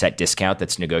certain set discount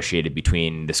that's negotiated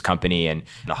between this company and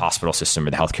the hospital system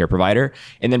or the healthcare provider,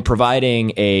 and then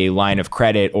providing a line of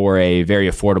credit or a very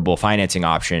affordable financing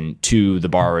option to the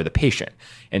borrower or the patient.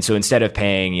 And so instead of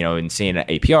paying, insane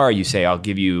APR, you say, I'll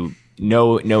give you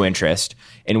no interest.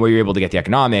 And where you're able to get the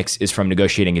economics is from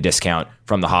negotiating a discount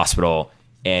from the hospital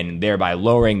and thereby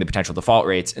lowering the potential default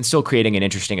rates and still creating an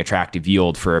interesting, attractive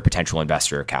yield for a potential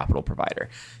investor or capital provider.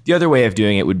 The other way of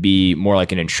doing it would be more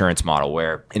like an insurance model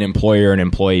where an employer or an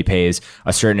employee pays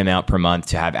a certain amount per month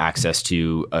to have access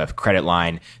to a credit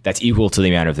line that's equal to the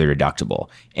amount of their deductible.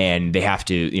 And they have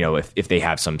to, if they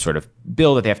have some sort of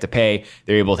bill that they have to pay,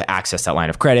 they're able to access that line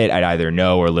of credit at either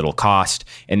no or little cost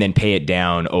and then pay it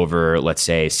down over, let's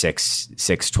say,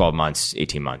 12 months,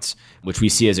 18 months, which we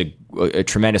see as a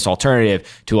tremendous alternative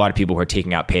to a lot of people who are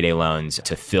taking out payday loans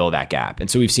to fill that gap. And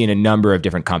so we've seen a number of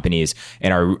different companies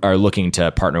and are looking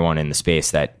to partner one in the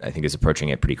space that I think is approaching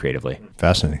it pretty creatively.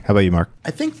 Fascinating. How about you, Marc?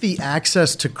 I think the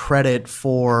access to credit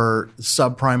for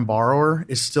subprime borrower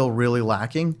is still really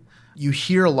lacking. You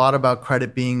hear a lot about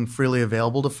credit being freely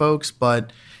available to folks,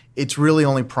 but it's really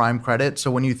only prime credit. So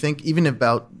when you think even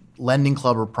about Lending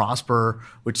Club or Prosper,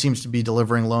 which seems to be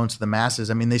delivering loans to the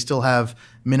masses, I mean, they still have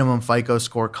minimum FICO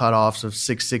score cutoffs of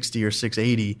 660 or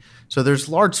 680. So there's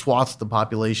large swaths of the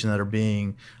population that are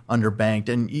being underbanked.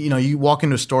 And you walk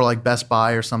into a store like Best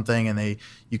Buy or something, and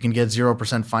you can get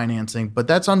 0% financing, but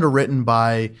that's underwritten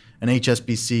by an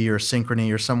HSBC or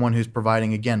Synchrony or someone who's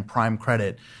providing, again, prime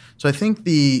credit. So I think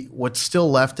what's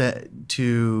still left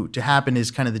to happen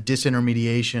is kind of the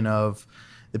disintermediation of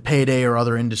the payday or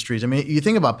other industries. I mean, you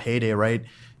think about payday, right?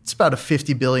 It's about a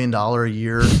 $50 billion a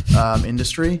year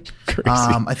industry. Crazy.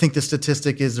 I think the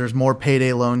statistic is there's more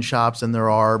payday loan shops than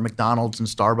there are McDonald's and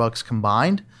Starbucks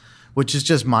combined, which is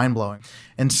just mind-blowing.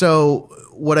 And so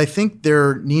what I think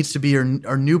there needs to be are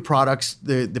new products.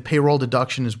 The payroll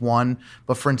deduction is one,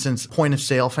 but for instance,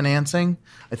 point-of-sale financing,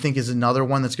 I think is another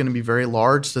one that's going to be very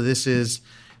large. So this is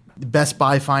Best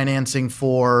Buy financing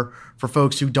for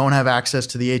folks who don't have access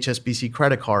to the HSBC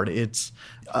credit card. It's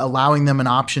allowing them an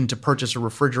option to purchase a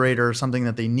refrigerator or something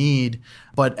that they need,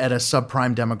 but at a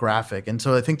subprime demographic. And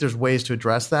so I think there's ways to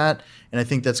address that. And I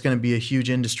think that's going to be a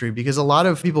huge industry because a lot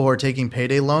of people who are taking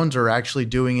payday loans are actually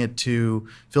doing it to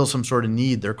fill some sort of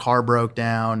need. Their car broke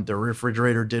down, their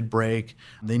refrigerator did break,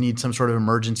 they need some sort of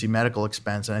emergency medical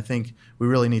expense. And I think we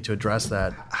really need to address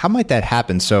that. How might that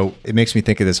happen? So it makes me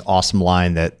think of this awesome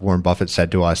line that Warren Buffett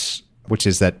said to us, which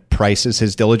is that price is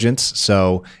his diligence.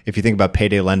 So if you think about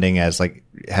payday lending as like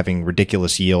having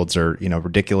ridiculous yields or,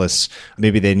 ridiculous,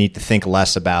 maybe they need to think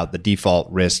less about the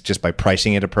default risk just by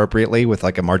pricing it appropriately with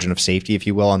like a margin of safety, if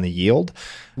you will, on the yield.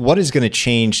 What is going to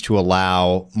change to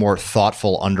allow more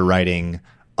thoughtful underwriting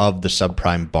of the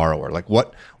subprime borrower? Like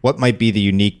what might be the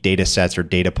unique data sets or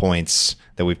data points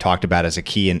that we've talked about as a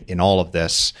key in all of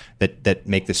this that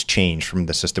make this change from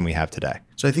the system we have today?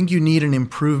 So I think you need an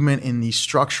improvement in the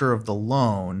structure of the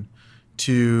loan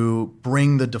to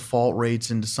bring the default rates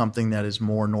into something that is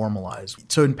more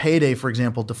normalized. So in payday, for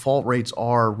example, default rates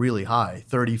are really high,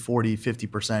 30, 40,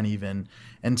 50% even.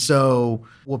 And so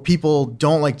what people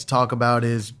don't like to talk about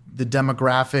is the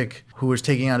demographic who is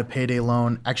taking out a payday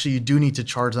loan. Actually, you do need to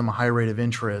charge them a high rate of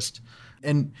interest.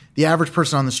 And the average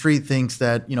person on the street thinks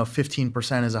that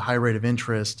 15% is a high rate of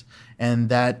interest, and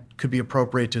that could be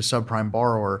appropriate to a subprime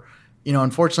borrower.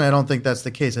 Unfortunately, I don't think that's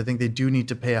the case. I think they do need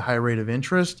to pay a high rate of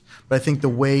interest, but I think the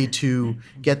way to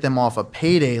get them off a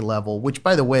payday level, which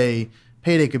by the way,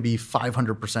 payday could be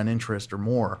 500% interest or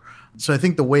more. So I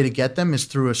think the way to get them is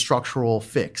through a structural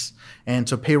fix. And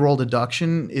so payroll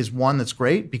deduction is one that's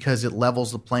great because it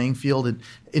levels the playing field. It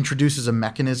introduces a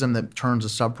mechanism that turns a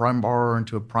subprime borrower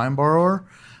into a prime borrower.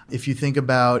 If you think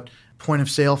about point of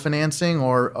sale financing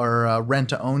or rent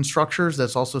to own structures,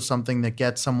 that's also something that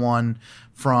gets someone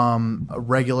from a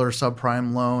regular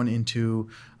subprime loan into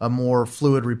a more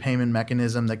fluid repayment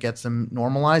mechanism that gets them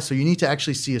normalized. So you need to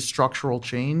actually see a structural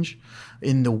change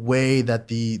in the way that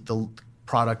the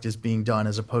product is being done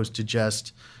as opposed to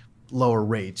just lower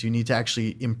rates. You need to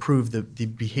actually improve the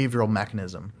behavioral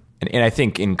mechanism. And I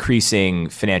think increasing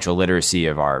financial literacy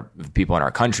of people in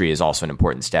our country is also an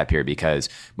important step here because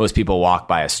most people walk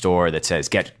by a store that says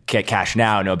get cash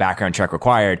now, no background check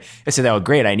required. They say, "Oh,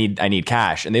 great, I need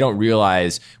cash," and they don't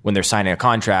realize when they're signing a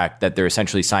contract that they're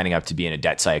essentially signing up to be in a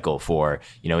debt cycle for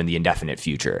in the indefinite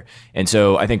future. And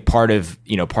so I think part of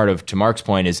to Marc's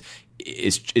point is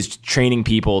training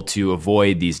people to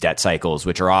avoid these debt cycles,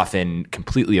 which are often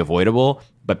completely avoidable,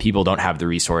 but people don't have the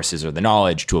resources or the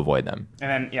knowledge to avoid them. And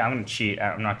then, I'm going to cheat.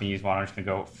 I'm not going to use one. I'm just going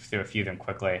to go through a few of them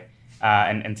quickly.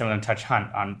 And some of them touch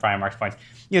on Brian Marc's points.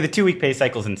 The 2-week pay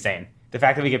cycle is insane. The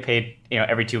fact that we get paid,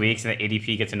 every 2 weeks and the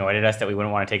ADP gets annoyed at us that we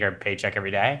wouldn't want to take our paycheck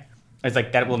every day. It's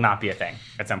like that will not be a thing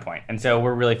at some point. And so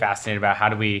we're really fascinated about how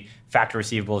do we factor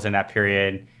receivables in that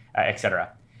period, et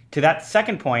cetera. To that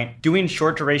second point, doing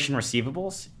short duration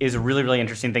receivables is a really, really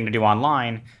interesting thing to do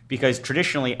online because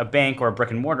traditionally a bank or a brick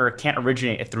and mortar can't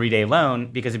originate a 3-day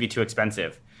loan because it'd be too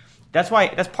expensive. That's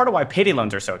part of why payday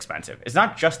loans are so expensive. It's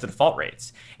not just the default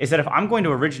rates. It's that if I'm going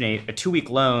to originate a 2-week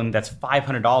loan that's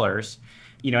 $500,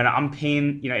 and I'm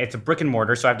paying, it's a brick and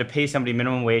mortar, so I have to pay somebody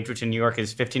minimum wage, which in New York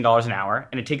is $15 an hour,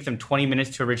 and it takes them 20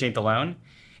 minutes to originate the loan.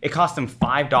 It costs them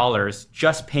 $5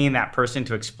 just paying that person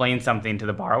to explain something to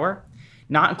the borrower,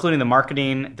 not including the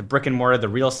marketing, the brick and mortar, the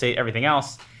real estate, everything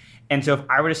else. And so if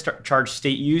I were to charge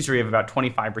state usury of about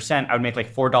 25%, I would make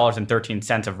like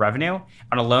 $4.13 of revenue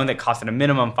on a loan that cost at a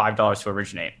minimum $5 to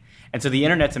originate. And so the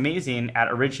internet's amazing at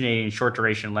originating short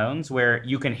duration loans where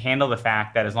you can handle the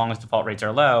fact that as long as default rates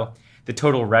are low, the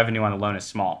total revenue on the loan is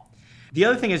small. The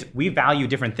other thing is we value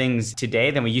different things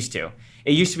today than we used to.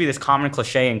 It used to be this common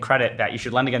cliche in credit that you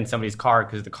should lend against somebody's car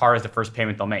because the car is the first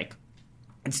payment they'll make.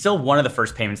 It's still one of the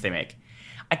first payments they make.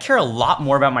 I care a lot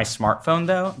more about my smartphone,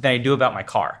 though, than I do about my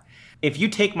car. If you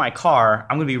take my car,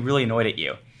 I'm going to be really annoyed at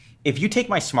you. If you take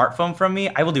my smartphone from me,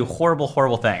 I will do horrible,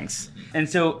 horrible things. And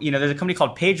so, there's a company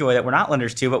called PayJoy that we're not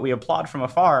lenders to, but we applaud from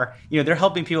afar. They're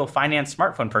helping people finance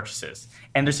smartphone purchases,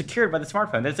 and they're secured by the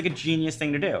smartphone. That's like a genius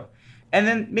thing to do. And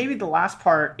then maybe the last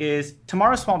part is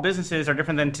tomorrow's small businesses are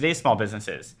different than today's small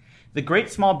businesses. The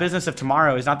great small business of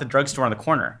tomorrow is not the drugstore on the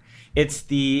corner. It's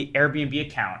the Airbnb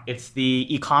account. It's the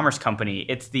e-commerce company.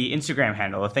 It's the Instagram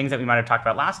handle, the things that we might have talked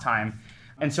about last time.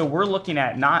 And so we're looking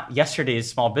at not yesterday's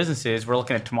small businesses, we're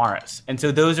looking at tomorrow's. And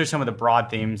so those are some of the broad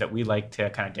themes that we like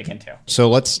to kind of dig into. So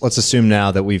let's assume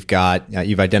now that we've got,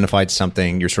 you've identified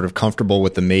something, you're sort of comfortable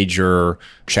with the major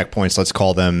checkpoints, let's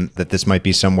call them, that this might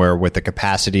be somewhere with the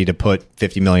capacity to put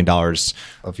 $50 million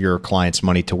of your client's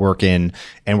money to work in,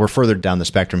 and we're further down the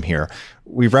spectrum here.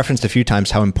 We've referenced a few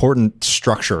times how important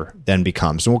structure then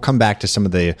becomes. And we'll come back to some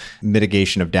of the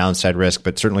mitigation of downside risk,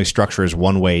 but certainly structure is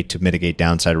one way to mitigate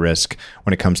downside risk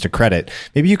when it comes to credit.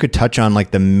 Maybe you could touch on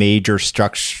like the major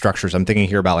structures. I'm thinking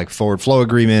here about like forward flow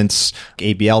agreements,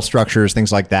 ABL structures,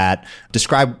 things like that.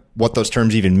 Describe what those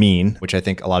terms even mean, which I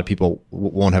think a lot of people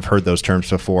won't have heard those terms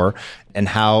before, and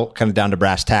how, kind of down to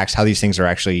brass tacks, how these things are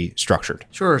actually structured.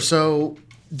 Sure. So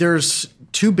there's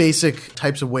two basic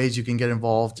types of ways you can get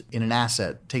involved in an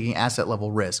asset, taking asset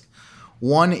level risk.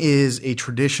 One is a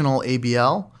traditional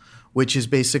ABL, which is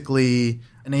basically,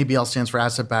 an ABL stands for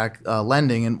asset-backed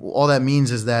lending. And all that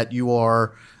means is that you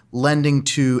are lending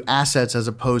to assets as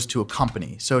opposed to a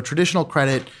company. So traditional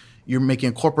credit, you're making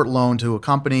a corporate loan to a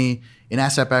company. In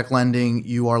asset-backed lending,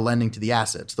 you are lending to the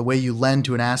assets. The way you lend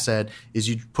to an asset is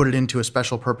you put it into a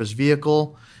special purpose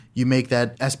vehicle. You make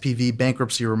that SPV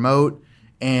bankruptcy remote.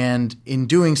 And in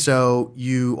doing so,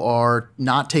 you are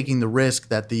not taking the risk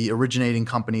that the originating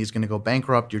company is going to go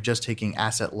bankrupt. You're just taking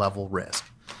asset level risk.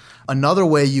 Another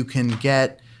way you can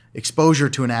get exposure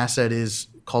to an asset is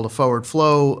called a forward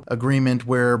flow agreement,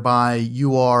 whereby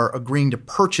you are agreeing to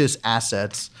purchase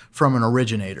assets from an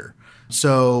originator.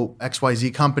 So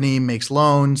XYZ company makes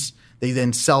loans. They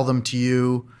then sell them to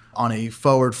you on a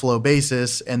forward flow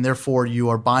basis, and therefore you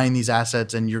are buying these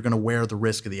assets and you're going to wear the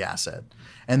risk of the asset.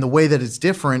 And the way that it's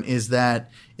different is that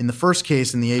in the first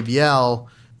case, in the ABL,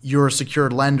 you're a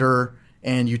secured lender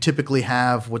and you typically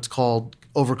have what's called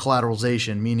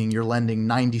over-collateralization, meaning you're lending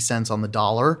 90 cents on the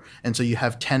dollar, and so you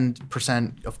have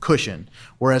 10% of cushion.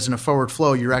 Whereas in a forward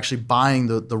flow, you're actually buying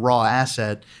the raw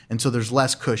asset, and so there's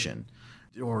less cushion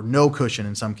or no cushion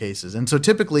in some cases. And so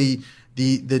typically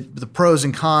the pros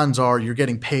and cons are you're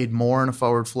getting paid more in a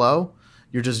forward flow,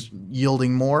 you're just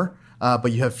yielding more,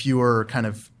 but you have fewer kind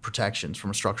of protections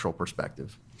from a structural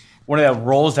perspective. One of the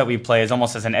roles that we play is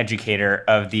almost as an educator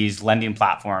of these lending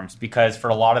platforms, because for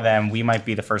a lot of them, we might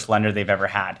be the first lender they've ever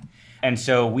had. And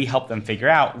so we help them figure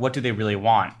out, what do they really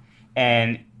want?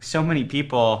 And so many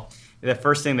people, the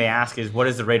first thing they ask is, what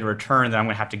is the rate of return that I'm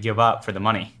going to have to give up for the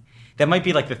money? That might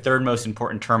be like the third most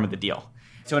important term of the deal.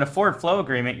 So in a forward flow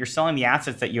agreement, you're selling the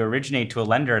assets that you originate to a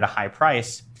lender at a high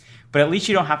price, but at least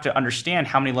you don't have to understand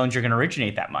how many loans you're going to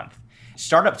originate that month.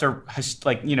 Startups are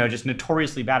just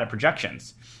notoriously bad at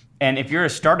projections. And if you're a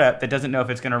startup that doesn't know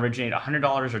if it's going to originate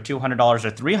 $100 or $200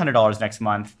 or $300 next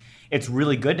month, it's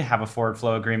really good to have a forward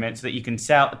flow agreement so that you can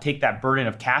take that burden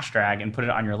of cash drag and put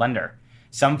it on your lender.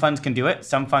 Some funds can do it,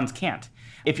 some funds can't.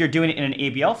 If you're doing it in an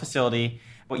ABL facility,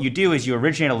 what you do is you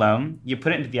originate a loan, you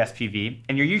put it into the SPV,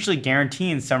 and you're usually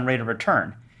guaranteeing some rate of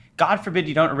return. God forbid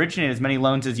you don't originate as many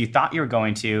loans as you thought you were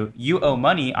going to. You owe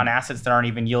money on assets that aren't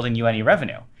even yielding you any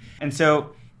revenue. And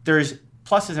so there's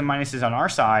pluses and minuses on our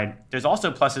side. There's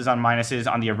also pluses and minuses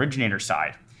on the originator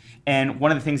side. And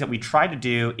one of the things that we try to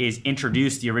do is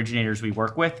introduce the originators we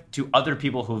work with to other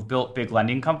people who have built big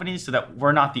lending companies so that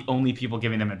we're not the only people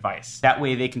giving them advice. That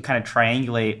way they can kind of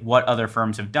triangulate what other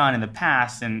firms have done in the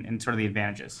past and sort of the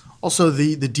advantages. Also,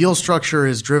 the deal structure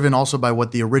is driven also by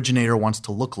what the originator wants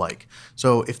to look like.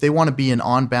 So if they want to be an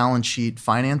on-balance sheet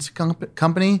finance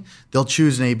company, they'll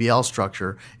choose an ABL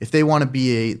structure. If they want to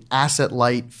be an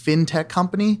asset-light fintech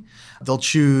company, they'll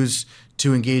choose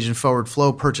to engage in forward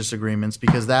flow purchase agreements,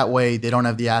 because that way they don't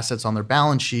have the assets on their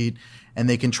balance sheet and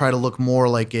they can try to look more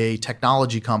like a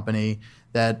technology company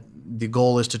that the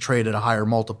goal is to trade at a higher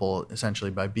multiple,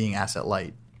 essentially, by being asset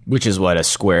light. Which is what a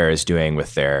Square is doing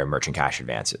with their merchant cash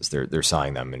advances. They're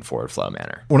selling them in forward flow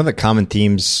manner. One of the common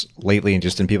themes lately, and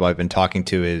just in people I've been talking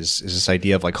to, is this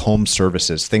idea of like home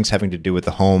services, things having to do with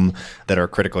the home that are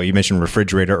critical. You mentioned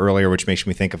refrigerator earlier, which makes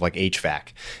me think of like HVAC,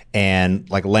 and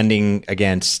like lending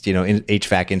against,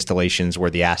 HVAC installations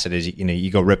where the asset is, you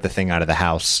go rip the thing out of the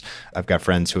house. I've got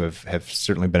friends who have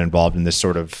certainly been involved in this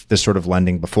sort of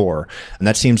lending before, and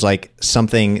that seems like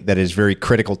something that is very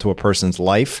critical to a person's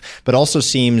life, but also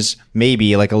seems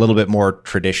maybe like a little bit more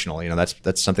traditional.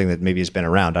 That's something that maybe has been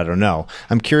around. I don't know.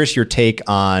 I'm curious your take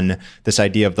on this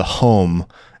idea of the home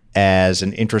as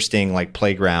an interesting like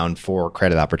playground for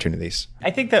credit opportunities.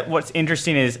 I think that what's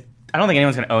interesting is I don't think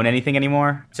anyone's going to own anything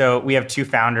anymore. So we have two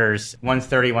founders, one's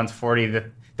 30, one's 40.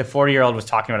 The 40-year-old was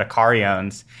talking about a car he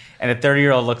owns, and the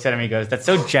 30-year-old looks at him and he goes, "That's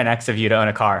so Gen X of you to own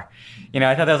a car."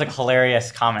 I thought that was like a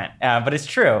hilarious comment, but it's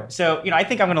true. So, I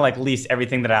think I'm going to like lease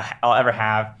everything that I'll ever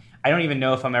have. I don't even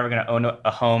know if I'm ever going to own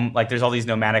a home. Like there's all these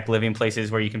nomadic living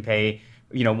places where you can pay,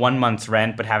 1 month's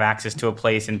rent, but have access to a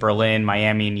place in Berlin,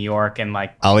 Miami, New York, and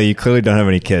like. Ali, you clearly don't have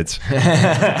any kids.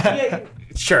 Yeah,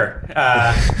 sure.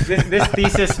 This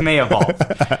thesis may evolve.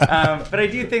 But I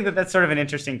do think that that's sort of an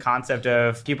interesting concept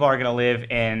of people are going to live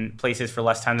in places for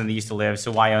less time than they used to live.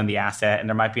 So why own the asset? And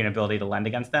there might be an ability to lend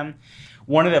against them.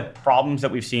 One of the problems that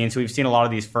we've seen a lot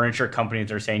of these furniture companies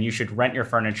that are saying you should rent your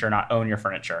furniture, not own your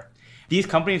furniture. These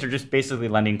companies are just basically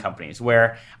lending companies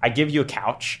where I give you a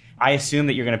couch. I assume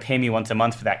that you're going to pay me once a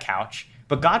month for that couch.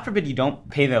 But God forbid you don't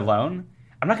pay the loan.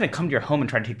 I'm not going to come to your home and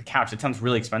try to take the couch. It sounds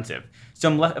really expensive.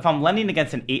 So if I'm lending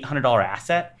against an $800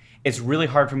 asset, it's really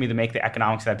hard for me to make the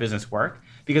economics of that business work,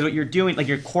 because what you're doing, like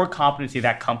your core competency of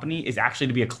that company is actually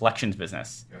to be a collections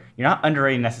business. Yeah. You're not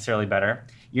underwriting necessarily better.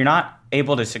 You're not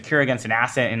able to secure against an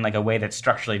asset in like a way that's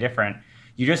structurally different.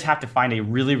 You just have to find a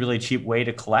really, really cheap way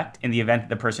to collect in the event that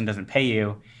the person doesn't pay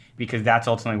you, because that's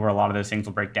ultimately where a lot of those things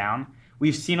will break down.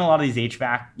 We've seen a lot of these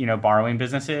HVAC, borrowing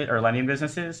businesses or lending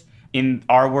businesses in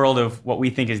our world of what we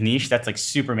think is niche. That's like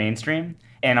super mainstream.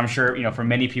 And I'm sure, for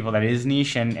many people that is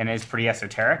niche and is pretty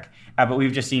esoteric. But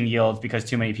we've just seen yields because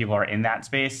too many people are in that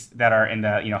space that are in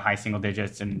the, high single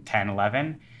digits and 10,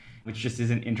 11, which just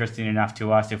isn't interesting enough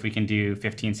to us if we can do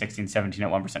 15, 16, 17 at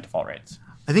 1% default rates.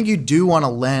 I think you do want to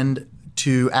lend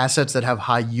to assets that have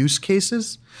high use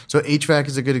cases. So HVAC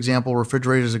is a good example.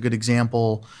 Refrigerator is a good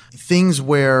example. Things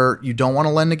where you don't want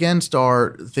to lend against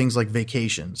are things like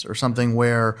vacations or something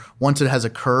where once it has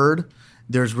occurred,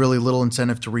 there's really little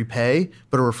incentive to repay.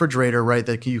 But a refrigerator, right,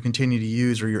 that you continue to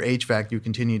use, or your HVAC you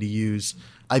continue to use.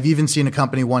 I've even seen a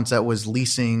company once that was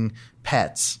leasing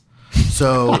pets.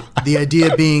 So the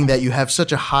idea being that you have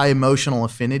such a high emotional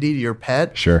affinity to your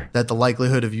pet, sure, that the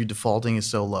likelihood of you defaulting is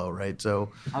so low, right? So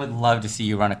I would love to see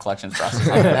you run a collections process.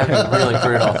 That'd be really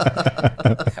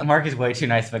brutal. Marc is way too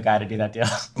nice of a guy to do that deal.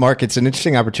 Marc, it's an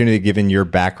interesting opportunity given your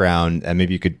background, and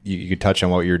maybe you could touch on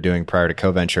what you were doing prior to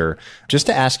CoVenture, just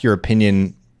to ask your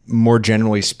opinion more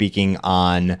generally speaking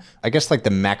on, I guess, like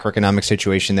the macroeconomic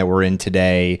situation that we're in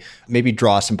today, maybe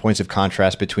draw some points of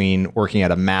contrast between working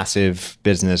at a massive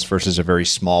business versus a very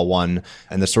small one,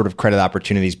 and the sort of credit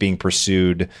opportunities being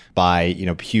pursued by,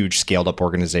 huge scaled up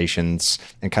organizations,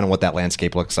 and kind of what that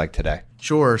landscape looks like today.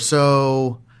 Sure.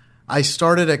 So I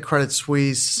started at Credit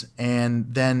Suisse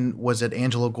and then was at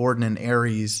Angelo Gordon and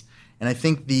Ares. And I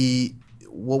think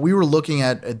what we were looking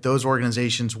at those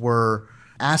organizations were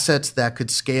assets that could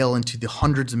scale into the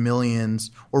hundreds of millions,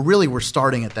 or really we're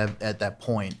starting at that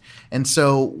point. And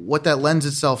so what that lends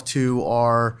itself to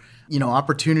are,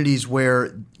 opportunities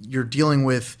where you're dealing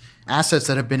with assets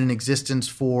that have been in existence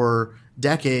for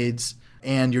decades,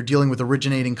 and you're dealing with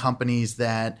originating companies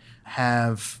that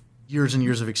have years and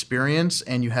years of experience,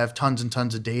 and you have tons and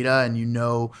tons of data,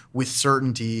 and with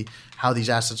certainty how these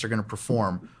assets are going to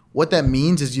perform. What that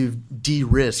means is you've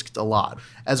de-risked a lot.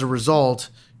 As a result,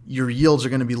 your yields are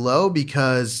going to be low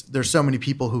because there's so many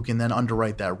people who can then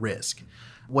underwrite that risk.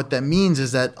 What that means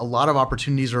is that a lot of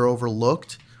opportunities are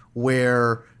overlooked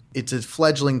where it's a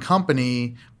fledgling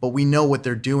company, but we know what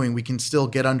they're doing. We can still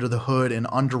get under the hood and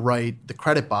underwrite the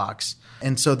credit box.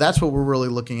 And so that's what we're really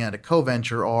looking at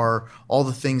CoVenture, are all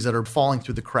the things that are falling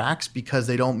through the cracks because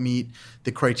they don't meet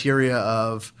the criteria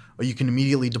of, you can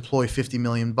immediately deploy $50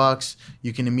 million.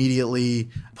 You can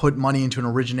immediately put money into an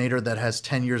originator that has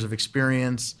 10 years of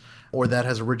experience or that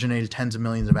has originated tens of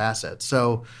millions of assets.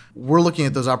 So we're looking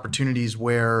at those opportunities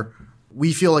where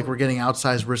we feel like we're getting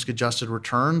outsized risk-adjusted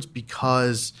returns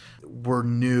because we're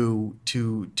new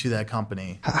to that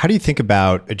company. How do you think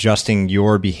about adjusting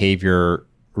your behavior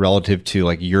relative to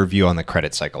like your view on the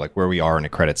credit cycle, like where we are in a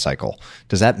credit cycle?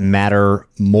 Does that matter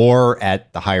more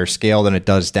at the higher scale than it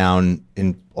does down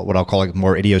in what I'll call like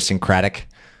more idiosyncratic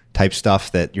type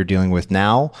stuff that you're dealing with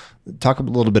now? Talk a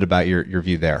little bit about your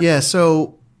view there. Yeah,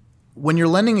 so when you're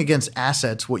lending against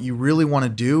assets, what you really want to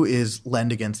do is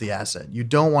lend against the asset. You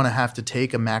don't want to have to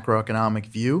take a macroeconomic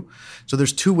view. So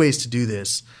there's two ways to do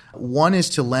this. One is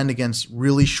to lend against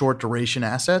really short duration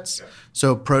assets.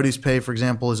 So produce pay, for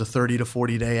example, is a 30 to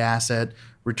 40-day asset.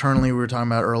 Returnly, we were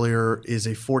talking about earlier, is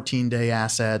a 14-day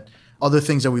asset. Other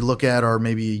things that we look at are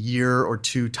maybe a year or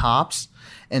two tops.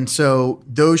 And so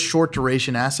those short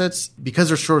duration assets, because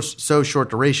they're so short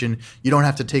duration, you don't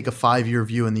have to take a 5-year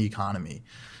view in the economy.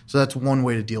 So that's one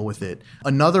way to deal with it.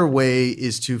 Another way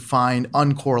is to find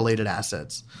uncorrelated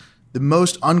assets. The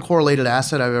most uncorrelated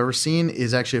asset I've ever seen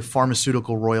is actually a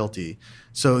pharmaceutical royalty.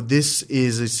 So this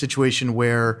is a situation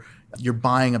where you're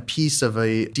buying a piece of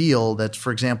a deal that's,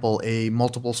 for example, a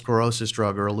multiple sclerosis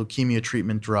drug or a leukemia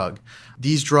treatment drug.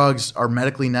 These drugs are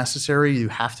medically necessary. You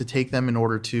have to take them in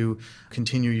order to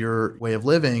continue your way of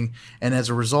living. And as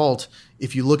a result,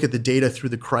 if you look at the data through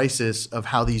the crisis of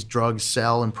how these drugs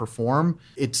sell and perform,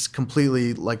 it's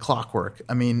completely like clockwork.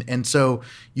 I mean, and so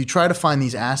you try to find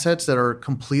these assets that are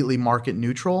completely market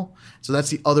neutral. So that's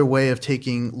the other way of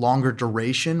taking longer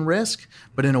duration risk,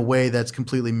 but in a way that's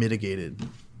completely mitigated.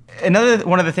 Another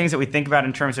one of the things that we think about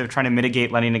in terms of trying to mitigate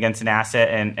lending against an asset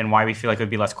and why we feel like it would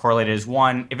be less correlated is,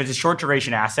 one, if it's a short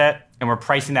duration asset and we're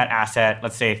pricing that asset,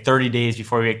 let's say 30 days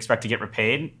before we expect to get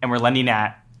repaid, and we're lending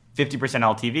at 50%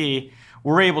 LTV,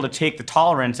 we're able to take the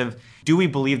tolerance of, do we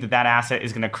believe that asset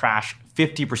is going to crash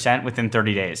 50% within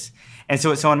 30 days? And so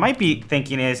what someone might be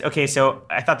thinking is, okay, so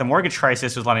I thought the mortgage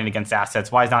crisis was lending against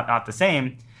assets. Why is that not the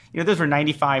same? Those were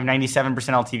 95, 97%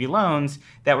 LTV loans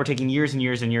that were taking years and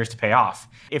years and years to pay off.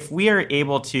 If we are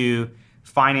able to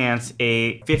finance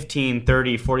a 15,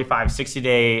 30, 45,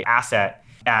 60-day asset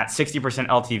at 60%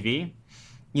 LTV,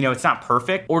 it's not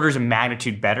perfect. Orders of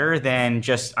magnitude better than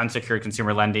just unsecured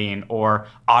consumer lending or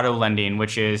auto lending,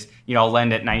 which is, I'll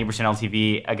lend at 90%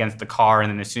 LTV against the car,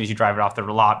 and then as soon as you drive it off the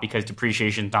lot, because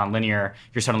depreciation is non-linear,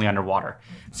 you're suddenly underwater.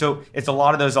 So it's a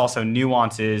lot of those also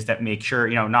nuances that make sure,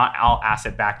 not all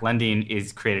asset-backed lending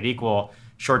is created equal.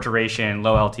 Short duration,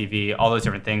 low LTV, all those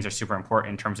different things are super important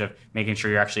in terms of making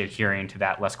sure you're actually adhering to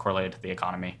that less correlated to the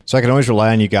economy. So I can always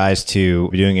rely on you guys to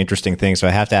be doing interesting things. So I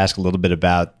have to ask a little bit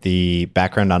about the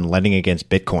background on lending against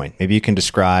Bitcoin. Maybe you can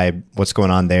describe what's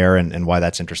going on there and why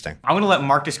that's interesting. I'm going to let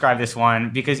Marc describe this one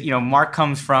because, Marc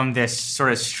comes from this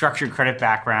sort of structured credit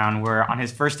background where on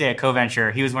his first day at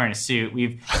CoVenture, he was wearing a suit.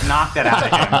 We've knocked that out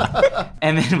of him.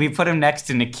 And then we put him next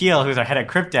to Nikhil, who's our head of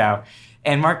crypto.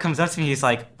 And Marc comes up to me, he's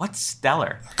like, what's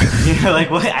Stellar?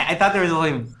 What? I thought there was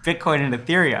only Bitcoin and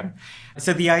Ethereum.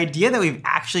 So the idea that we've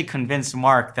actually convinced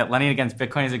Marc that lending against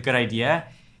Bitcoin is a good idea,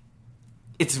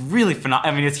 it's really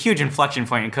phenomenal. I mean, it's a huge inflection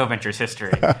point in CoVenture's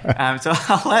history. So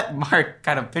I'll let Marc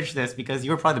kind of pitch this because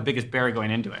you were probably the biggest bear going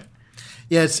into it.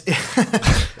 Yes,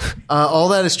 all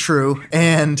that is true.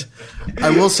 And I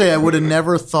will say I would have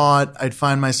never thought I'd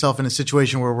find myself in a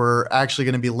situation where we're actually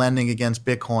going to be lending against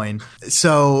Bitcoin.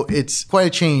 So it's quite a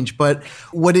change. But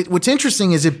what's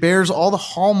interesting is it bears all the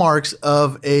hallmarks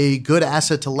of a good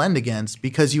asset to lend against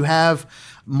because you have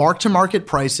mark-to-market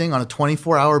pricing on a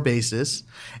 24-hour basis,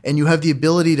 and you have the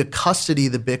ability to custody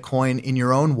the Bitcoin in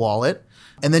your own wallet.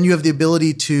 And then you have the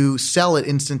ability to sell it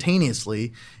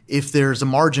instantaneously if there's a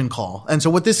margin call. And so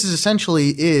what this is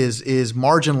essentially is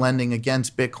margin lending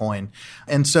against Bitcoin.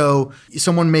 And so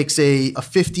someone makes a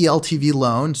 50 LTV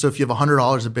loan. So if you have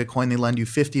 $100 of Bitcoin, they lend you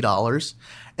 $50.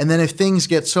 And then if things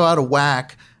get so out of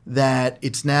whack that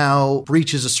it's now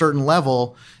breaches a certain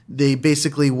level, they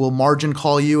basically will margin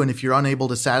call you. And if you're unable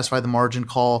to satisfy the margin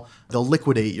call, they'll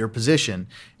liquidate your position.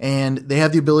 And they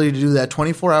have the ability to do that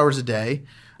 24 hours a day.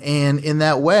 And in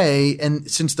that way, and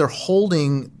since they're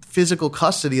holding physical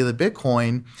custody of the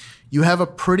Bitcoin, you have a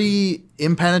pretty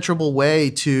impenetrable way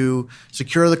to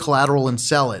secure the collateral and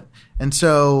sell it. And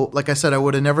so, like I said, I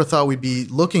would have never thought we'd be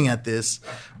looking at this.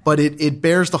 but it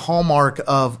bears the hallmark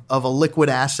of a liquid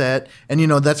asset. And,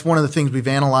 that's one of the things we've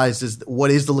analyzed is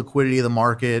what is the liquidity of the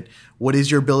market? What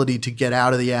is your ability to get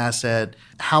out of the asset?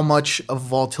 How much of a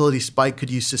volatility spike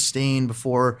could you sustain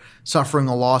before suffering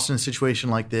a loss in a situation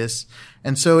like this?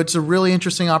 And so it's a really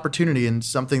interesting opportunity and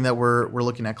something that we're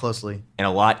looking at closely. And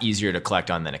a lot easier to collect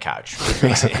on than a couch. Which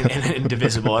makes it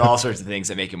indivisible and all sorts of things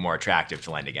that make it more attractive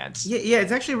to lend against. Yeah,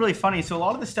 it's actually really funny. So a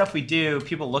lot of the stuff we do,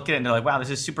 people look at it and they're like, wow, this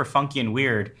is super funky and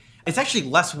weird. It's actually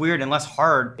less weird and less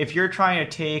hard. If you're trying to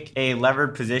take a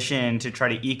levered position to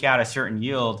try to eke out a certain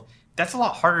yield, that's a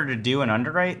lot harder to do and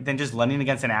underwrite than just lending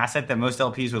against an asset that most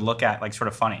LPs would look at like sort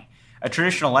of funny. A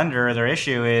traditional lender, their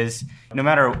issue is no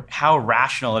matter how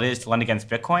rational it is to lend against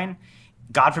Bitcoin,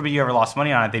 God forbid you ever lost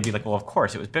money on it, they'd be like, well, of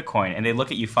course, it was Bitcoin. And they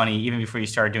look at you funny even before you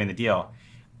started doing the deal.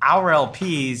 Our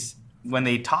LPs, when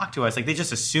they talk to us, like they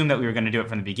just assume that we were going to do it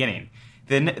from the beginning.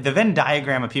 The Venn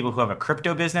diagram of people who have a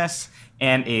crypto business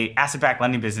and a asset-backed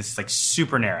lending business is like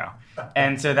super narrow.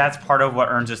 And so that's part of what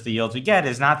earns us the yields we get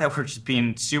is not that we're just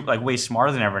being super, like way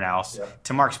smarter than everyone else. Yeah.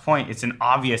 To Marc's point, it's an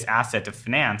obvious asset to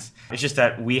finance. It's just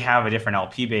that we have a different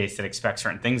LP base that expects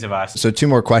certain things of us. So 2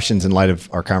 more questions in light of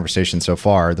our conversation so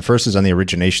far. The first is on the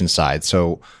origination side.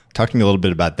 So talk to me a little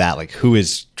bit about that. Like who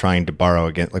is trying to borrow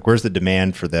again? Like where's the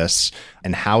demand for this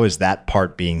and how is that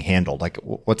part being handled? Like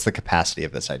what's the capacity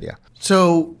of this idea?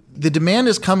 So the demand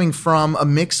is coming from a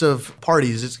mix of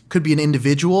parties. It could be an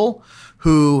individual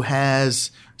who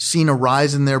has seen a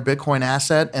rise in their Bitcoin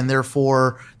asset and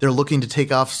therefore they're looking to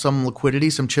take off some liquidity,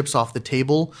 some chips off the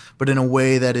table, but in a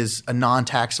way that is a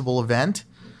non-taxable event.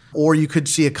 Or you could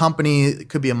see a company, it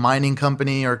could be a mining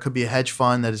company or it could be a hedge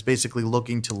fund that is basically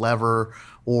looking to lever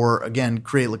or, again,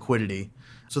 create liquidity.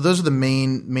 So those are the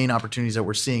main opportunities that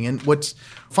we're seeing. And what's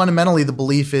fundamentally the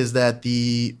belief is that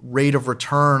the rate of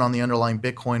return on the underlying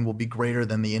Bitcoin will be greater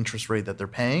than the interest rate that they're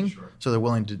paying. Sure. So they're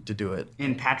willing to do it.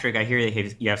 And Patrick, I hear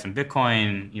that you have some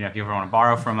Bitcoin. If you ever want to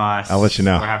borrow from us, I'll let you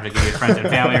know. We're happy to give you a friends and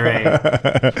family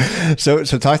rate.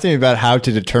 So talk to me about how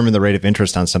to determine the rate of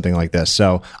interest on something like this.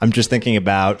 So I'm just thinking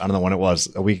about, I don't know when it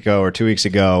was, a week ago or 2 weeks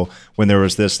ago, when there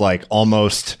was this like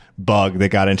almost bug that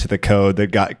got into the code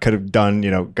that could have done,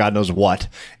 God knows what.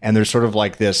 And there's sort of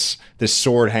like this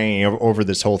sword hanging over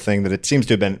this whole thing that it seems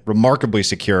to have been remarkably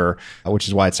secure, which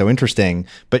is why it's so interesting.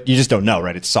 But you just don't know,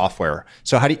 right? It's software.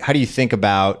 So how do you think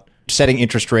about setting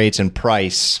interest rates and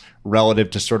price relative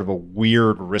to sort of a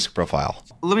weird risk profile?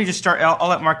 Let me just start. I'll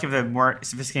let Marc give a more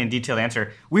sophisticated and detailed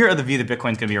answer. We are of the view that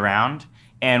Bitcoin's going to be around.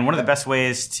 And one of the best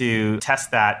ways to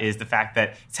test that is the fact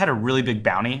that it's had a really big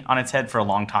bounty on its head for a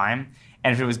long time.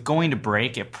 And if it was going to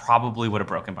break, it probably would have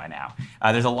broken by now.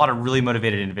 There's a lot of really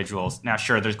motivated individuals. Now,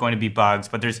 sure, there's going to be bugs,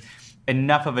 but there's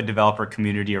enough of a developer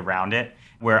community around it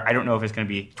where I don't know if it's going to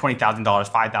be $20,000,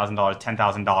 $5,000,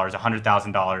 $10,000,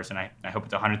 $100,000, and I hope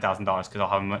it's $100,000 because I'll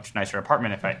have a much nicer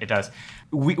apartment if it does.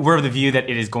 We're of the view that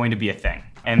it is going to be a thing.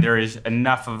 And there is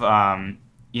enough of, I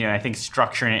think,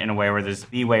 structuring it in a way where there's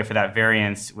leeway for that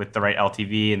variance with the right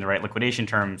LTV and the right liquidation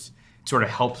terms sort of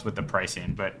helps with the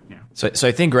pricing, but So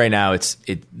I think right now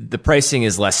the pricing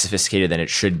is less sophisticated than it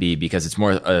should be because it's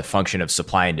more a function of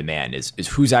supply and demand. Is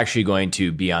who's actually going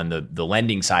to be on the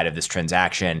lending side of this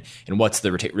transaction, and what's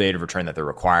the rate of return that they're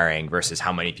requiring versus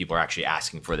how many people are actually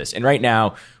asking for this. And right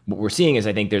now, what we're seeing is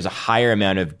I think there's a higher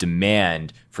amount of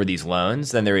demand for these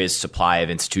loans than there is supply of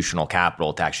institutional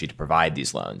capital to provide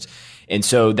these loans. And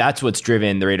so that's what's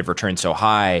driven the rate of return so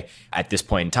high at this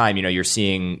point in time. You're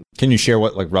seeing. Can you share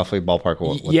what, like roughly ballpark?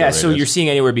 What yeah, so you're seeing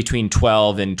anywhere between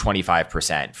 12 and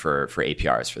 25% for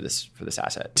APRs for this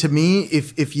asset. To me,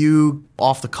 if you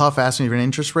off the cuff ask me for an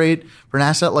interest rate for an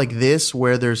asset like this,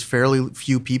 where there's fairly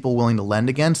few people willing to lend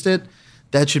against it,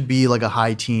 that should be like a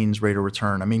high teens rate of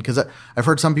return. I mean, because I've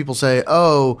heard some people say,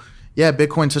 "Oh, yeah,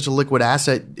 Bitcoin's such a liquid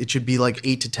asset, it should be like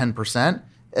 8 to 10%."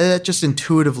 It just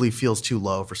intuitively feels too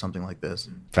low for something like this.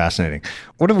 Fascinating.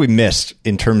 What have we missed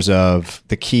in terms of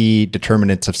the key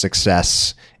determinants of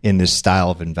success in this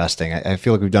style of investing? I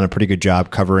feel like we've done a pretty good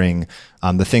job covering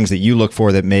the things that you look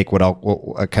for that make what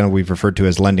kind of we've referred to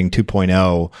as lending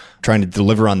 2.0, trying to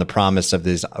deliver on the promise of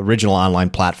these original online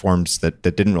platforms that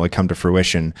didn't really come to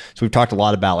fruition. So we've talked a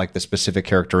lot about like the specific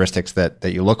characteristics that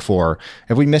you look for.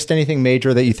 Have we missed anything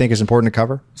major that you think is important to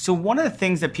cover? So one of the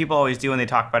things that people always do when they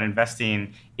talk about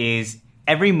investing is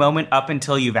every moment up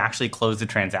until you've actually closed the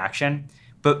transaction,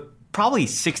 but probably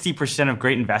 60% of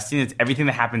great investing is everything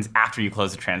that happens after you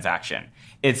close the transaction.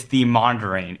 It's the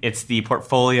monitoring. It's the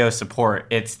portfolio support.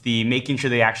 It's the making sure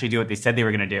they actually do what they said they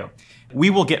were going to do. We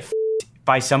will get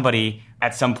by somebody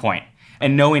at some point,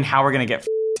 and knowing how we're going to get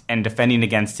and defending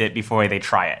against it before they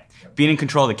try it. Being in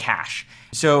control of the cash.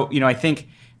 So, I think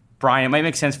Brian, it might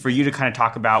make sense for you to kind of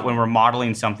talk about when we're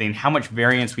modeling something, how much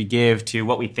variance we give to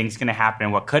what we think is going to happen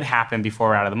and what could happen before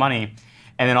we're out of the money.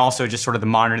 And then also just sort of the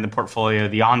monitoring the portfolio,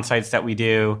 the on-sites that we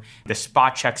do, the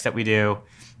spot checks that we do,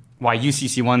 why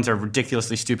UCC ones are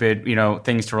ridiculously stupid,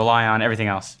 things to rely on, everything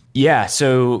else. Yeah.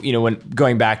 So, when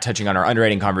going back, touching on our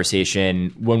underwriting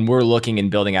conversation, when we're looking and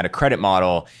building out a credit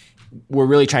model, we're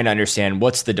really trying to understand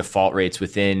what's the default rates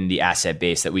within the asset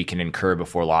base that we can incur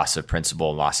before loss of principal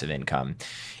and loss of income.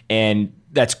 And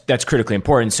that's critically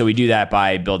important. So we do that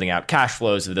by building out cash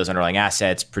flows of those underlying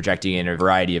assets, projecting in a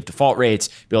variety of default rates,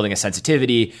 building a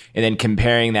sensitivity, and then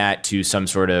comparing that to some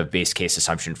sort of base case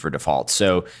assumption for default.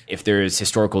 So if there's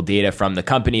historical data from the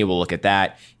company, we'll look at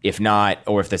that. If not,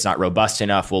 or if that's not robust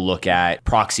enough, we'll look at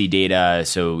proxy data.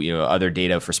 So, other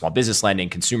data for small business lending,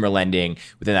 consumer lending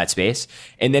within that space.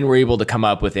 And then we're able to come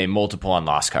up with a multiple on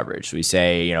loss coverage. So we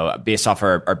say, based off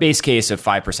our base case of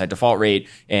 5% default rate,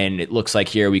 and it looks like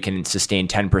here we can sustain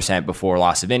 10% before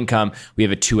loss of income, we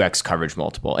have a 2x coverage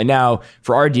multiple. And now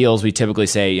for our deals, we typically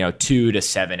say, 2 to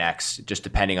 7x, just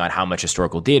depending on how much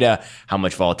historical data, how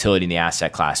much volatility in the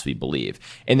asset class we believe.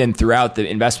 And then throughout the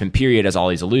investment period, as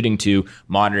Ollie's alluding to,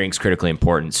 monitoring is critically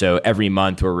important. So every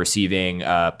month we're receiving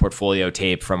a portfolio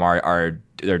tape from our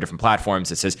different platforms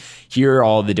that says, here are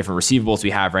all the different receivables we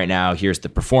have right now. Here's the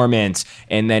performance.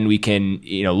 And then we can,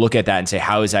 look at that and say,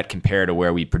 how does that compare to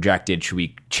where we projected? Should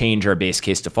we change our base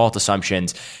case default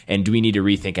assumptions? And do we need to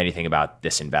rethink anything about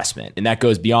this investment? And that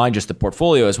goes beyond just the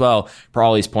portfolio as well. Per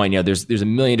Ollie's point, there's a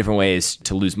million different ways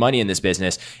to lose money in this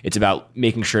business. It's about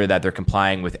making sure that they're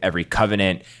complying with every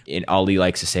covenant. And Ollie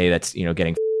likes to say that's,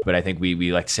 getting but I think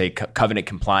we like to say covenant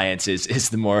compliance is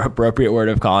the more appropriate word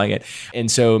of calling it.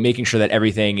 And so making sure that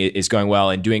everything is going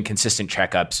well and doing consistent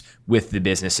checkups with the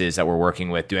businesses that we're working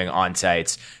with, doing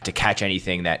on-sites to catch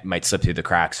anything that might slip through the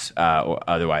cracks, or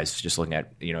otherwise just looking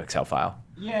at, Excel file.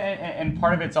 Yeah, and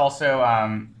part of it's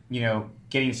also,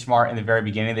 getting smart in the very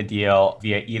beginning of the deal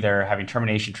via either having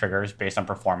termination triggers based on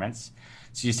performance.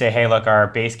 So you say, hey, look, our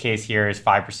base case here is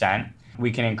 5%. We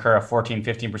can incur a 14,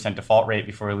 15% default rate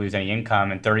before we lose any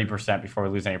income and 30% before we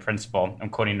lose any principal. I'm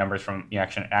quoting numbers from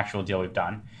an actual deal we've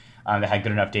done that had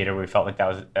good enough data where we felt like that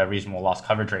was a reasonable loss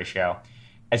coverage ratio.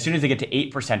 As soon as they get to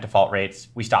 8% default rates,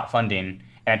 we stop funding.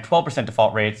 And at 12%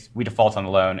 default rates, we default on the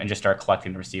loan and just start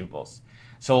collecting the receivables.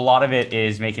 So a lot of it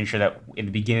is making sure that in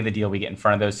the beginning of the deal, we get in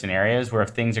front of those scenarios where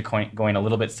if things are going a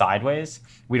little bit sideways,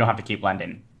 we don't have to keep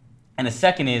lending. And the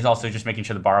second is also just making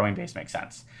sure the borrowing base makes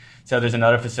sense. So there's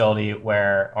another facility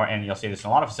and you'll see this in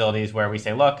a lot of facilities where we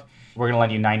say, look, we're going to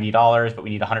lend you $90, but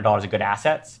we need $100 of good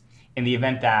assets. In the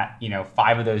event that,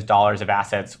 5 of those dollars of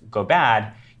assets go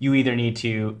bad, you either need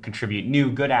to contribute new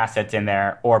good assets in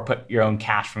there or put your own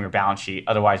cash from your balance sheet.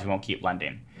 Otherwise, we won't keep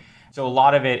lending. So a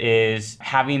lot of it is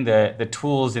having the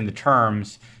tools and the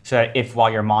terms so that if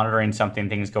while you're monitoring something,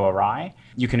 things go awry,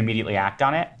 you can immediately act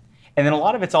on it. And then a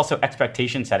lot of it's also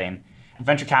expectation setting.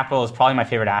 Venture capital is probably my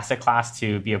favorite asset class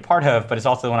to be a part of, but it's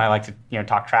also the one I like to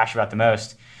talk trash about the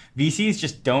most. VCs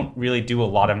just don't really do a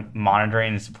lot of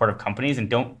monitoring and support of companies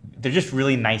they're just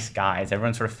really nice guys.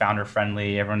 Everyone's sort of founder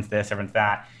friendly, everyone's this, everyone's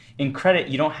that. In credit,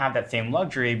 you don't have that same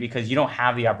luxury because you don't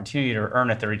have the opportunity to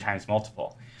earn a 30 times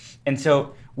multiple. And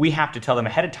so we have to tell them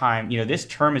ahead of time, this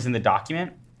term is in the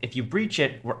document. If you breach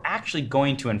it, we're actually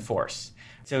going to enforce.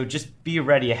 So just be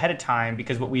ready ahead of time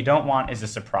because what we don't want is a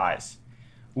surprise.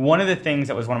 One of the things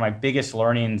that was one of my biggest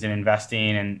learnings in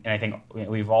investing, and I think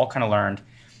we've all kind of learned,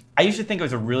 I used to think it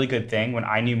was a really good thing when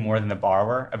I knew more than the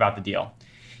borrower about the deal.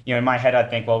 In my head, I'd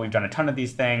think, well, we've done a ton of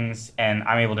these things, and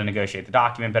I'm able to negotiate the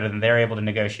document better than they're able to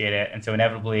negotiate it, and so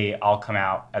inevitably, I'll come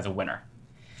out as a winner.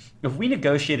 If we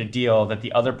negotiate a deal that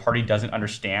the other party doesn't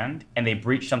understand, and they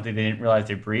breach something they didn't realize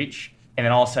they breach, and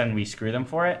then all of a sudden we screw them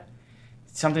for it,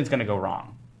 something's going to go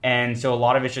wrong. And so a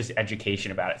lot of it's just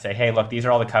education about it. Say, hey, look, these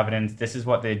are all the covenants. This is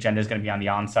what the agenda is going to be on the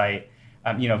on-site.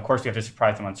 Of course, we have to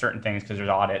surprise them on certain things because there's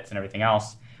audits and everything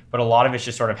else. But a lot of it's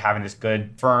just sort of having this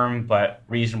good, firm, but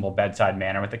reasonable bedside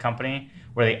manner with the company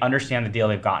where they understand the deal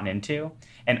they've gotten into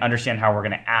and understand how we're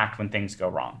going to act when things go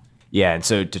wrong. Yeah, and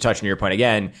so to touch on your point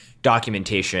again,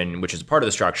 documentation, which is a part of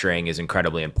the structuring, is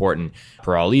incredibly important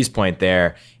per Ollie's point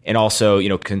there. And also,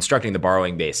 constructing the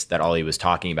borrowing base that Ollie was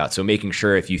talking about. So making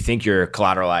sure if you think you're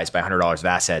collateralized by $100 of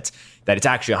assets, that it's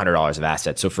actually $100 of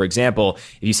assets. So for example,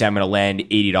 if you say I'm going to lend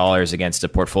 $80 against a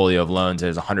portfolio of loans that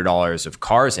has $100 of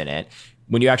cars in it,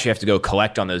 when you actually have to go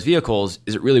collect on those vehicles,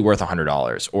 is it really worth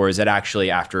 $100? Or is it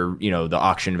actually after, the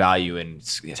auction value and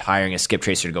hiring a skip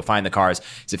tracer to go find the cars,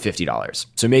 is it $50?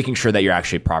 So making sure that you're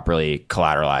actually properly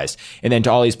collateralized. And then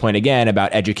to Ollie's point again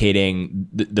about educating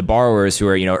the borrowers who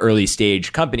are, early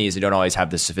stage companies that don't always have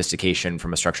the sophistication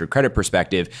from a structured credit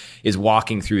perspective, is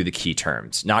walking through the key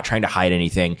terms, not trying to hide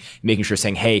anything, making sure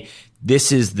saying, hey,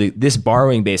 this is this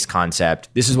borrowing based concept.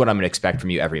 This is what I'm going to expect from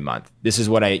you every month. This is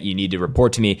what you need to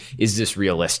report to me. Is this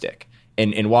realistic?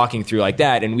 And walking through like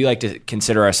that. And we like to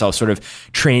consider ourselves sort of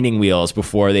training wheels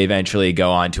before they eventually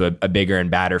go on to a bigger and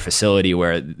badder facility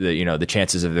where the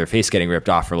chances of their face getting ripped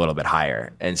off are a little bit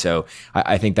higher. And so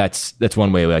I think that's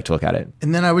one way we like to look at it.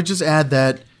 And then I would just add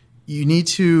that you need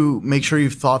to make sure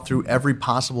you've thought through every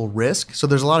possible risk. So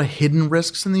there's a lot of hidden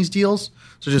risks in these deals.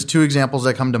 So just two examples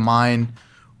that come to mind.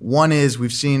 One is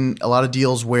we've seen a lot of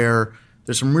deals where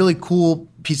there's some really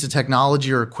cool piece of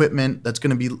technology or equipment that's going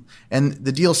to be, and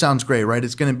the deal sounds great, right?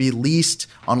 It's going to be leased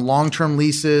on long-term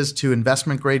leases to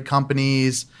investment grade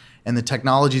companies, and the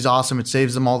technology's awesome. It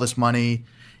saves them all this money.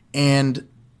 And,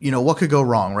 what could go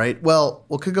wrong, right? Well,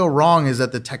 what could go wrong is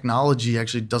that the technology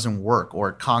actually doesn't work, or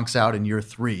it conks out in year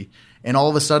 3. And all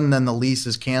of a sudden, then the lease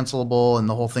is cancelable and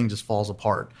the whole thing just falls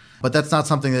apart. But that's not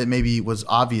something that maybe was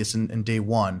obvious in day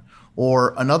one.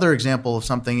 Or another example of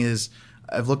something is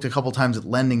I've looked a couple times at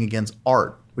lending against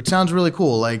art, which sounds really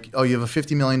cool. Like, oh, you have a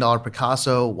 $50 million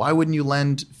Picasso. Why wouldn't you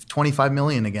lend $25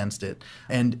 million against it?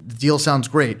 And the deal sounds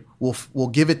great. We'll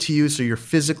give it to you so you're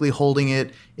physically holding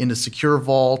it in a secure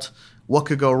vault. What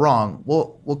could go wrong?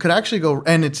 Well, what could actually go,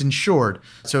 and it's insured.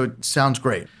 So it sounds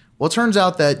great. Well, it turns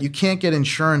out that you can't get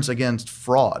insurance against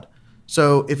fraud.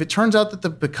 So if it turns out that the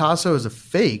Picasso is a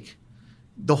fake,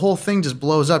 the whole thing just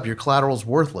blows up. Your collateral's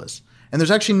worthless. And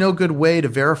there's actually no good way to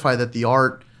verify that the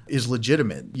art is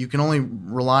legitimate. You can only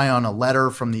rely on a letter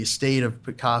from the estate of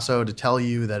Picasso to tell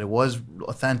you that it was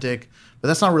authentic, but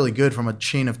that's not really good from a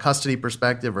chain of custody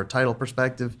perspective or title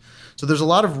perspective. So there's a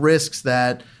lot of risks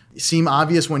that seem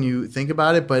obvious when you think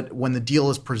about it, but when the deal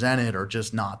is presented are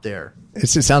just not there. It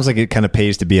sounds like it kind of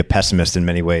pays to be a pessimist in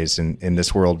many ways in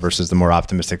this world versus the more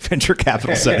optimistic venture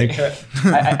capital setting.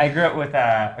 I grew up with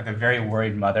a very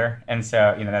worried mother, and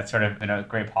so that's sort of been a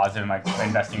great positive in my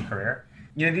investing career.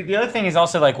 The other thing is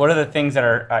also like, what are the things that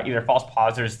are either false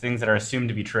positives, things that are assumed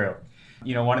to be true?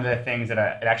 One of the things that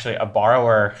actually a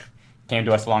borrower came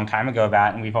to us a long time ago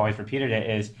about, and we've always repeated it,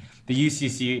 is the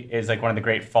UCC is like one of the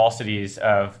great falsities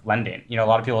of lending. A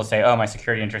lot of people will say, oh, my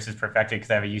security interest is perfected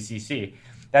because I have a UCC.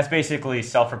 That's basically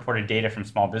self-reported data from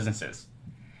small businesses.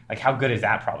 Like, how good is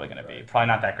that probably going to be? Probably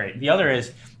not that great. The other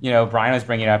is, Brian was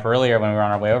bringing it up earlier when we were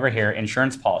on our way over here,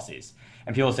 insurance policies.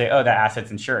 And people say, oh, that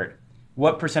asset's insured.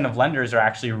 What percent of lenders are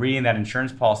actually reading that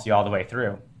insurance policy all the way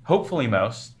through? Hopefully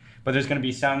most, but there's going to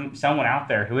be someone out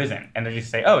there who isn't. And they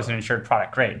just say, oh, it's an insured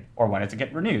product, great. Or when does it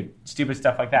get renewed? Stupid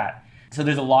stuff like that. So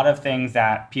there's a lot of things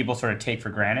that people sort of take for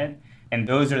granted, and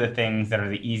those are the things that are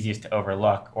the easiest to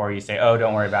overlook. Or you say, oh,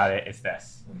 don't worry about it, it's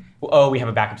this. Well, oh, we have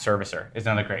a backup servicer is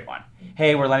another great one.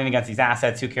 Hey, we're lending against these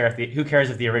assets. Who cares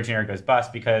if the originator goes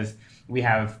bust, because we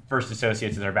have First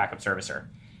Associates as our backup servicer.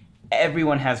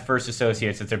 Everyone has First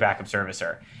Associates as their backup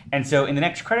servicer. And so in the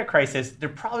next credit crisis, they're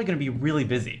probably going to be really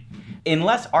busy.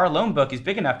 Unless our loan book is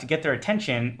big enough to get their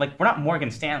attention, like we're not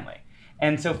Morgan Stanley.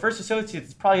 And so First Associates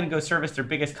is probably going to go service their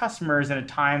biggest customers in a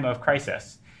time of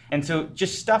crisis. And so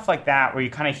just stuff like that where you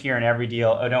kind of hear in every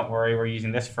deal, oh, don't worry, we're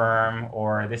using this firm,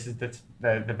 or this is the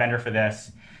vendor for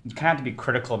this. You kind of have to be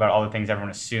critical about all the things everyone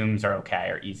assumes are okay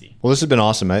or easy. Well, this has been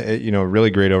awesome. A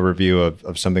really great overview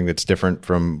of something that's different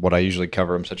from what I usually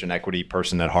cover. I'm such an equity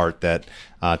person at heart that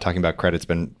talking about credit's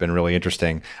been really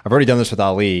interesting. I've already done this with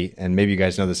Ali, and maybe you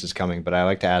guys know this is coming, but I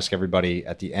like to ask everybody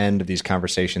at the end of these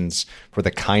conversations for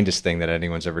the kindest thing that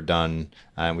anyone's ever done.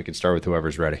 And we can start with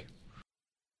whoever's ready.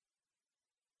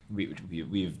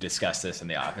 We've discussed this in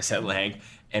the office at length,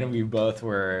 and we both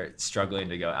were struggling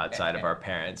to go outside of our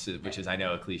parents, which is, I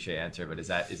know, a cliche answer, but is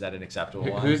that an acceptable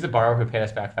one? Who's the borrower who paid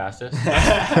us back fastest?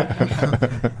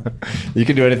 You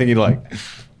can do anything you'd like.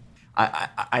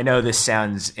 I know this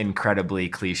sounds incredibly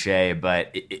cliche, but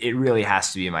it really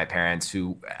has to be my parents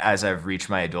who, as I've reached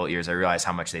my adult years, I realize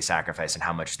how much they sacrifice and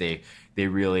how much they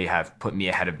really have put me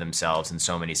ahead of themselves in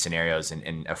so many scenarios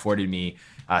and afforded me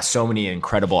so many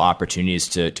incredible opportunities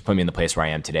to put me in the place where I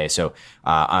am today. So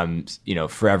I'm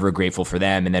forever grateful for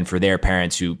them, and then for their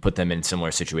parents who put them in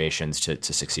similar situations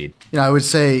to succeed. I would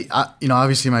say,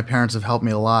 obviously my parents have helped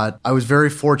me a lot. I was very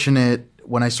fortunate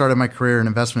when I started my career in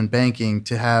investment banking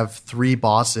to have 3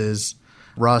 bosses,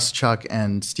 Russ, Chuck,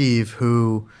 and Steve,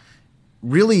 who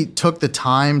really took the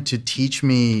time to teach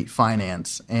me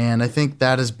finance. And I think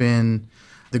that has been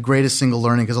the greatest single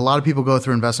learning, because a lot of people go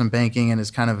through investment banking and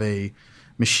it's kind of a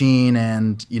machine,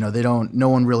 and no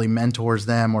one really mentors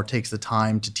them or takes the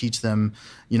time to teach them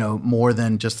more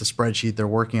than just the spreadsheet they're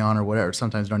working on or whatever.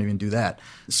 Sometimes don't even do that.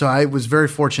 So I was very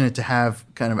fortunate to have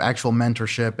kind of actual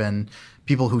mentorship and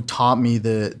people who taught me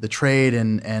the trade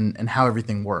and how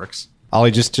everything works. Ollie,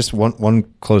 just one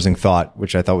closing thought,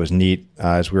 which I thought was neat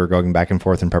as we were going back and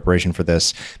forth in preparation for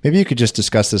this. Maybe you could just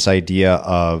discuss this idea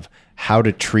of how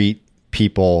to treat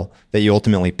people that you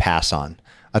ultimately pass on.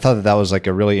 I thought that was like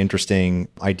a really interesting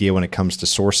idea when it comes to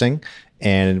sourcing,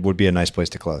 and it would be a nice place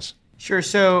to close. Sure.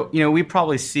 So, we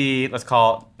probably see, let's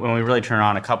call it, when we really turn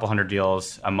on a couple hundred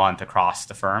deals a month across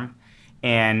the firm.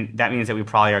 And that means that we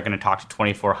probably are going to talk to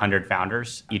 2,400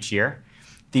 founders each year.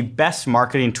 The best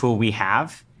marketing tool we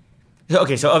have,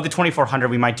 so of the 2,400,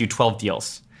 we might do 12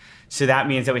 deals. So that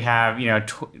means that we have,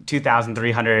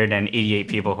 2,388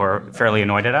 people who are fairly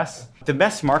annoyed at us. The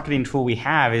best marketing tool we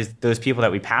have is those people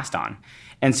that we passed on.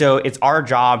 And so it's our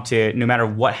job to, no matter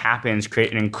what happens,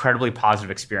 create an incredibly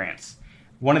positive experience.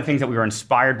 One of the things that we were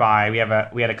inspired by, we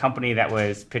had a company that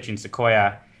was pitching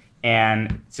Sequoia,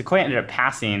 and Sequoia ended up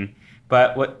passing.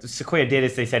 But what Sequoia did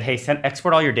is they said, hey,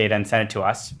 export all your data and send it to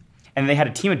us. And they had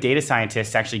a team of data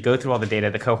scientists actually go through all the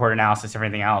data, the cohort analysis,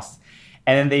 everything else.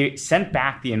 And then they sent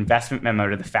back the investment memo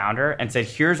to the founder and said,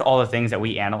 here's all the things that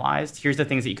we analyzed. Here's the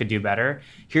things that you could do better.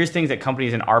 Here's things that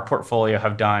companies in our portfolio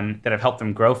have done that have helped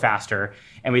them grow faster.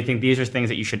 And we think these are things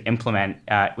that you should implement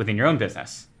within your own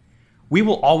business. We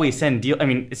will always send deals. I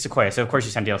mean, it's Sequoia, so of course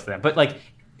you send deals to them. But like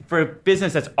for a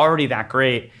business that's already that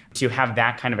great, to have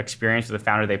that kind of experience with the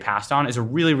founder they passed on is a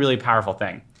really, really powerful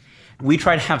thing. We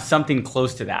try to have something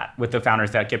close to that with the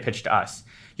founders that get pitched to us.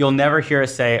 You'll never hear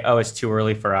us say, oh, it's too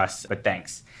early for us, but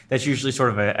thanks. That's usually sort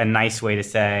of a nice way to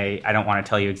say, I don't want to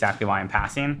tell you exactly why I'm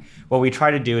passing. What we try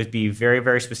to do is be very,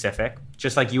 very specific,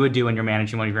 just like you would do when you're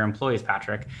managing one of your employees,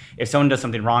 Patrick. If someone does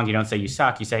something wrong, you don't say you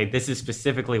suck. You say, this is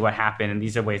specifically what happened, and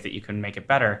these are ways that you can make it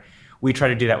better. We try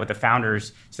to do that with the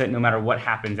founders so that no matter what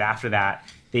happens after that,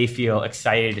 they feel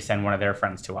excited to send one of their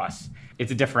friends to us.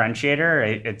 It's a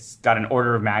differentiator. It's got an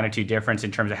order of magnitude difference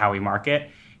in terms of how we market.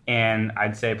 And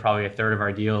I'd say probably a third of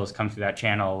our deals come through that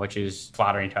channel, which is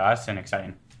flattering to us and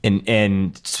exciting.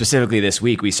 And specifically this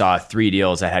week, we saw 3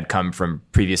 deals that had come from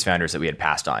previous founders that we had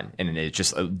passed on. And it's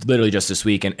just literally just this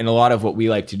week. And a lot of what we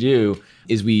like to do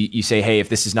is you say, hey, if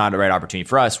this is not the right opportunity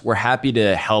for us, we're happy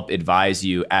to help advise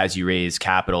you as you raise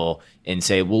capital and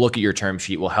say, we'll look at your term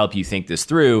sheet, we'll help you think this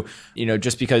through,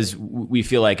 just because we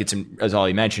feel like it's, as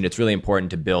Ollie mentioned, it's really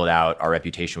important to build out our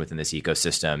reputation within this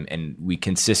ecosystem. And we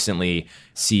consistently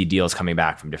see deals coming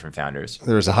back from different founders.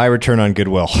 There's a high return on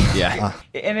goodwill. Yeah.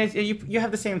 And you have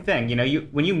the same thing.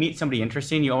 When you meet somebody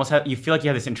interesting, you feel like you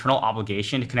have this internal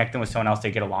obligation to connect them with someone else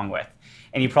they get along with.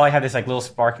 And you probably have this like little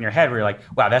spark in your head where you're like,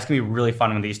 wow, that's going to be really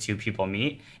fun when these two people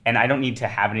meet. And I don't need to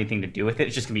have anything to do with it.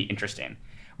 It's just going to be interesting.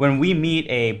 When we meet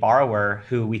a borrower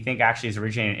who we think actually is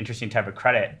originating an interesting type of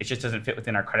credit, it just doesn't fit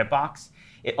within our credit box.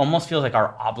 It almost feels like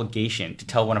our obligation to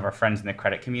tell one of our friends in the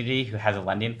credit community who has a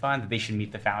lending fund that they should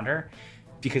meet the founder,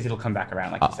 because it'll come back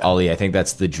around, like you said. Ollie, I think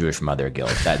that's the Jewish mother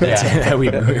guilt that we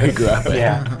grew up with.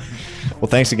 Yeah. Well,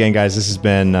 thanks again, guys. This has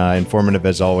been informative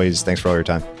as always. Thanks for all your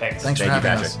time. Thanks for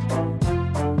having us.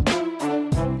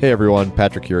 Hey, everyone.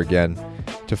 Patrick here again.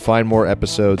 To find more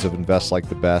episodes of Invest Like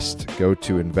the Best, go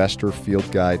to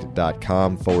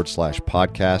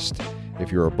investorfieldguide.com/podcast.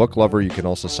 If you're a book lover, you can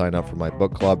also sign up for my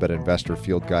book club at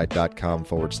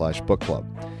investorfieldguide.com/book club.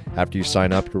 After you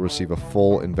sign up, you'll receive a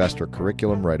full investor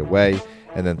curriculum right away,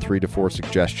 and then 3 to 4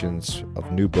 suggestions of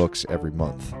new books every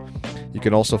month. You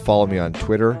can also follow me on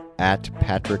Twitter at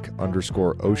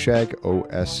Patrick_Oshag,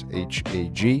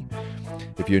 OSHAG.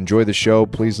 If you enjoy the show,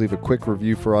 please leave a quick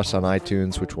review for us on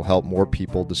iTunes, which will help more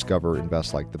people discover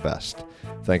Invest Like the Best.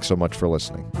 Thanks so much for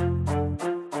listening.